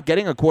was. I'm not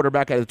getting a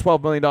quarterback at a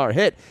 $12 million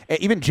hit.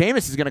 Even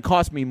Jameis is going to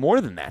cost me more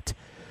than that.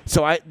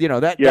 So go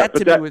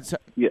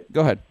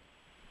ahead.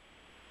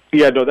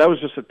 Yeah, no, that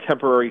was just a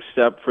temporary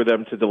step for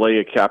them to delay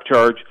a cap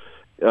charge.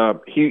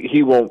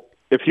 He won't.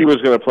 If he was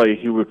going to play,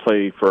 he would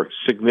play for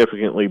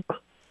significantly.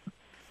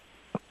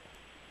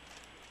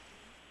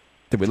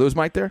 Did we lose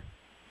Mike there?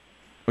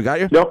 We got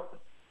you? Nope.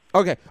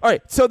 Okay. All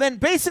right. So then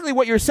basically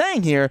what you're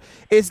saying here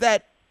is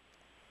that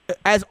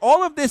as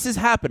all of this is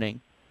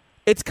happening,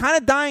 it's kind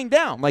of dying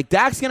down.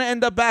 Dak's going to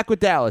end up back with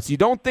Dallas. You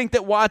don't think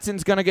that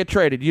Watson's going to get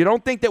traded. You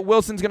don't think that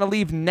Wilson's going to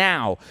leave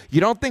now.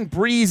 You don't think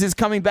Brees is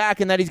coming back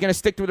and that he's going to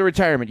stick to the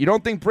retirement. You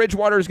don't think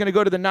Bridgewater is going to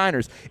go to the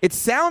Niners. It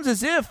sounds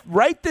as if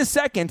right this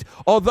second,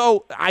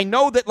 although I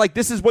know that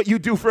this is what you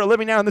do for a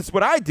living now and this is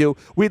what I do,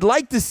 we'd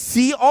like to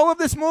see all of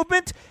this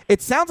movement.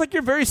 It sounds like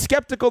you're very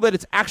skeptical that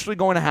it's actually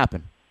going to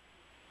happen.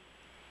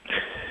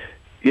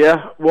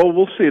 Yeah, well,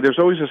 we'll see. There's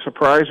always a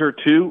surprise or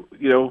two,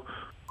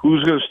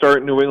 who's going to start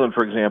in New England,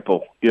 for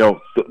example?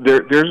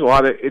 There's a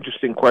lot of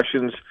interesting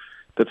questions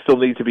that still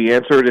need to be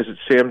answered. Is it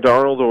Sam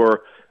Darnold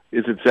or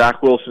is it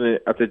Zach Wilson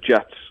at the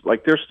Jets?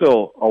 There's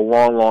still a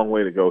long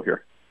way to go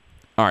here.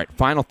 All right,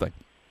 final thing.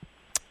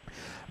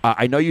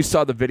 I know you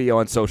saw the video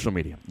on social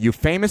media. You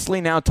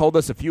famously now told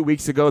us a few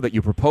weeks ago that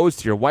you proposed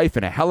to your wife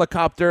in a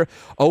helicopter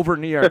over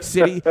New York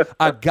City.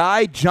 A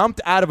guy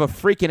jumped out of a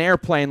freaking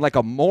airplane like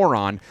a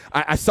moron.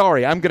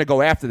 Sorry, I'm going to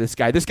go after this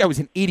guy. This guy was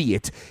an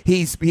idiot.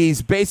 He's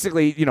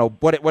basically,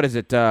 what is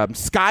it,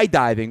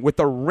 skydiving with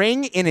a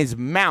ring in his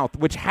mouth,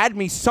 which had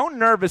me so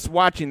nervous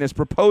watching this,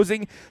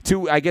 proposing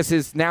to, I guess,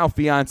 his now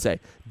fiance.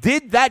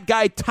 Did that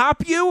guy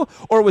top you,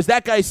 or was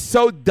that guy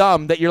so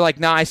dumb that you're like,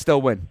 nah, I still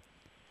win?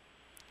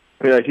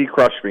 Yeah, he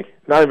crushed me.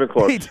 Not even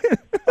close.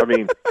 I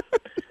mean,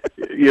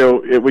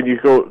 when you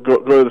go to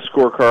the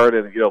scorecard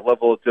and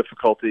level of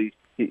difficulty,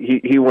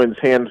 he wins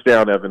hands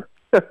down, Evan.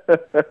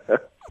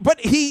 But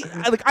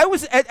I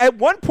was at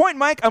one point,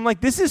 Mike. I'm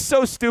like, this is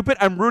so stupid.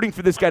 I'm rooting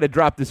for this guy to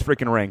drop this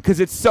freaking ring because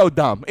it's so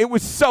dumb. It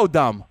was so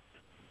dumb.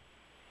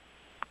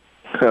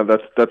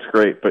 That's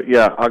great. But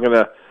yeah,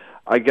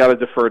 I gotta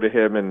defer to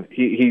him, and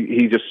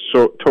he just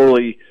so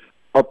totally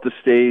up the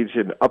stage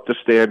and up the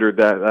standard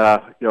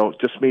that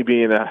just me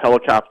being a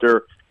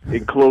helicopter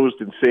enclosed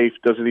and safe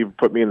doesn't even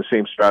put me in the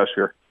same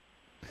stratosphere.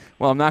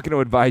 Well, I'm not going to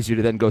advise you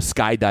to then go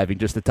skydiving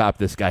just to top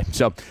this guy,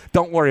 so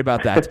don't worry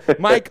about that.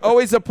 Mike,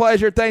 always a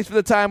pleasure. Thanks for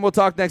the time. We'll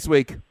talk next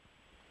week.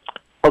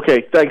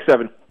 Okay, thanks,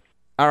 Evan.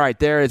 All right,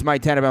 there is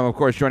Mike Tannenbaum, of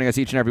course, joining us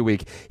each and every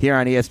week here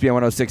on ESPN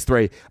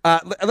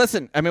 106.3.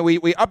 Listen, I mean, we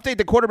update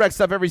the quarterback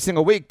stuff every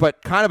single week,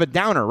 but kind of a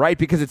downer, right?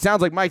 Because it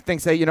sounds like Mike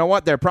thinks, hey, you know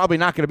what? They're probably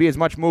not going to be as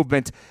much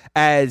movement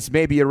as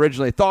maybe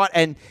originally thought.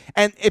 And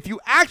if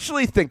you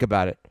actually think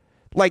about it,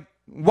 like,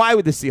 why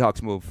would the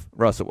Seahawks move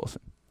Russell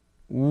Wilson?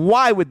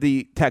 Why would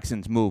the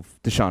Texans move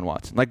Deshaun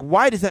Watson? Like,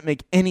 why does that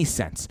make any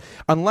sense?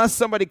 Unless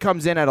somebody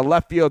comes in at a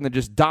left field and then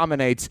just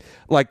dominates,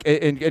 like,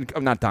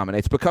 not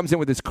dominates, but comes in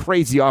with this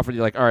crazy offer,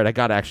 you're like, all right, I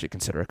got to actually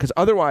consider it. Because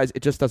otherwise,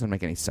 it just doesn't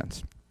make any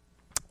sense.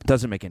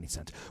 Doesn't make any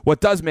sense.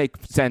 What does make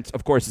sense,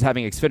 of course, is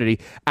having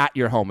Xfinity at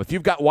your home. If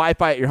you've got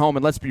Wi-Fi at your home,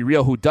 and let's be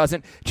real, who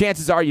doesn't?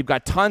 Chances are you've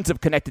got tons of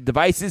connected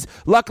devices.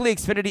 Luckily,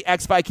 Xfinity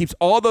XFi keeps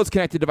all those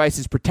connected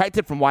devices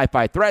protected from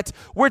Wi-Fi threats.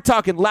 We're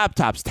talking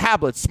laptops,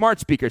 tablets,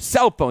 smart speakers,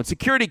 cell phones,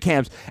 security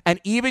cams,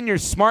 and even your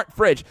smart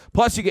fridge.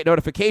 Plus, you get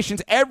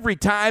notifications every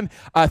time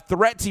a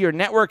threat to your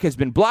network has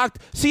been blocked,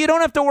 so you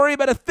don't have to worry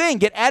about a thing.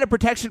 Get added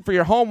protection for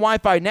your home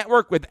Wi-Fi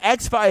network with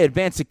XFi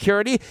Advanced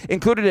Security,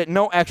 included at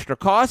no extra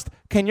cost.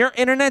 Can your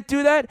internet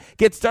do that?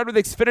 Get started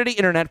with Xfinity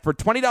Internet for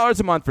 $20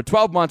 a month for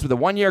 12 months with a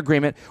 1-year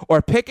agreement,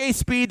 or pick a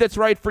speed that's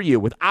right for you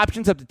with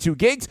options up to 2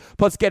 gigs,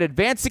 plus get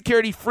advanced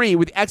security free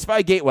with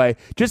XFi Gateway.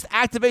 Just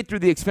activate through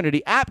the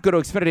Xfinity app, go to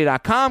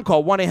Xfinity.com,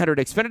 call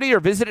 1-800-XFINITY, or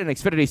visit an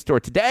Xfinity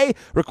store today.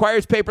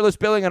 Requires paperless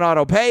billing and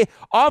auto pay.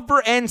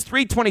 Offer ends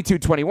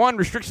 3/22/21.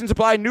 Restrictions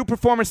apply. New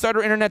performance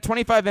starter internet,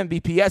 25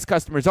 Mbps,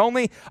 customers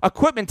only.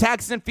 Equipment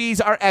taxes and fees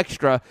are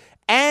extra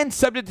and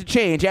subject to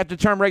change after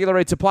term regular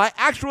rates apply.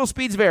 Actual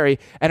speeds vary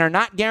and are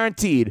not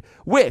guaranteed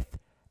with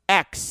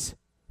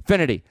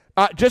Xfinity.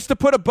 Just to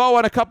put a bow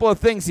on a couple of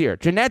things here,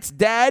 Ginette's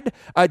dad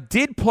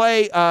did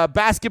play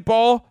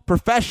basketball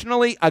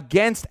professionally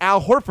against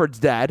Al Horford's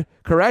dad,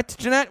 correct,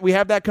 Ginette? We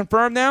have that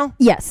confirmed now?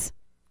 Yes.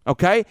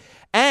 Okay.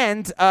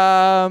 And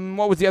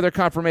what was the other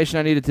confirmation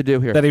I needed to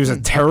do here? That he was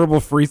a terrible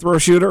free throw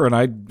shooter, and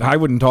I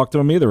wouldn't talk to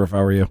him either if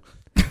I were you.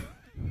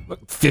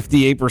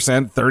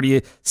 58%,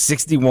 38,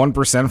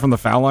 61% from the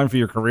foul line for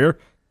your career?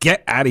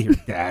 Get out of here,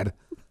 Dad.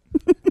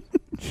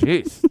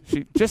 Jeez.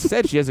 She just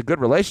said she has a good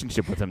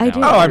relationship with him now.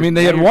 Oh, I mean,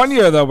 they had 1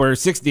 year, though, where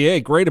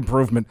 68, great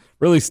improvement,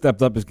 really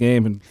stepped up his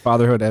game in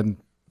fatherhood and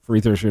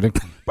free throw shooting.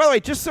 By the way,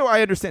 just so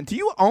I understand, do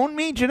you own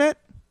me, Ginette?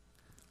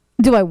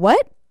 Do I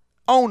what?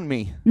 Own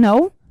me.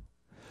 No.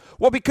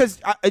 Well, because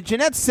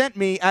Ginette sent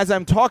me, as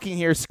I'm talking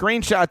here,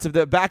 screenshots of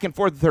the back and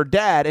forth with her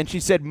dad, and she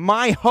said,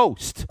 my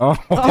host. Oh.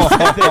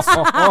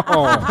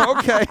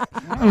 Okay.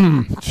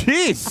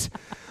 Jeez.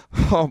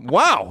 Oh,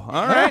 wow.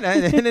 All right.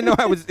 I didn't know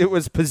it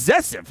was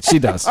possessive. She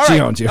does. All she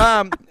right. owns you.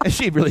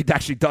 She really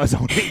actually does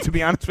own me, to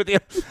be honest with you.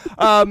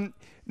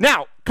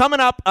 Now, coming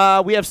up,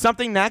 we have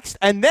something next,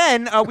 and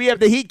then we have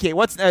the Heat game.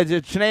 What's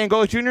Chiney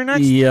Angola Jr.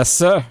 next? Yes,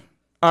 sir.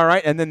 All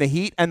right, and then the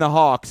Heat and the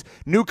Hawks.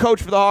 New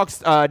coach for the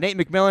Hawks, Nate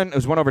McMillan,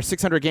 has won over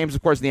 600 games,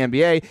 of course, in the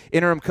NBA.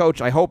 Interim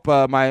coach. I hope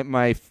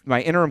my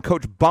interim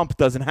coach bump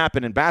doesn't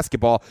happen in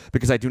basketball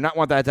because I do not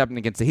want that to happen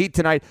against the Heat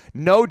tonight.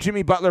 No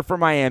Jimmy Butler for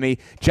Miami.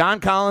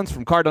 John Collins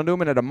from Cardinal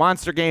Newman at a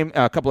monster game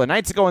a couple of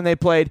nights ago when they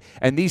played,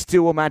 and these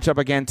two will match up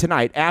again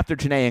tonight after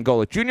Chiney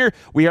Angola Jr.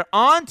 We are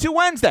on to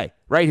Wednesday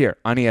right here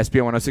on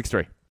ESPN 106.3.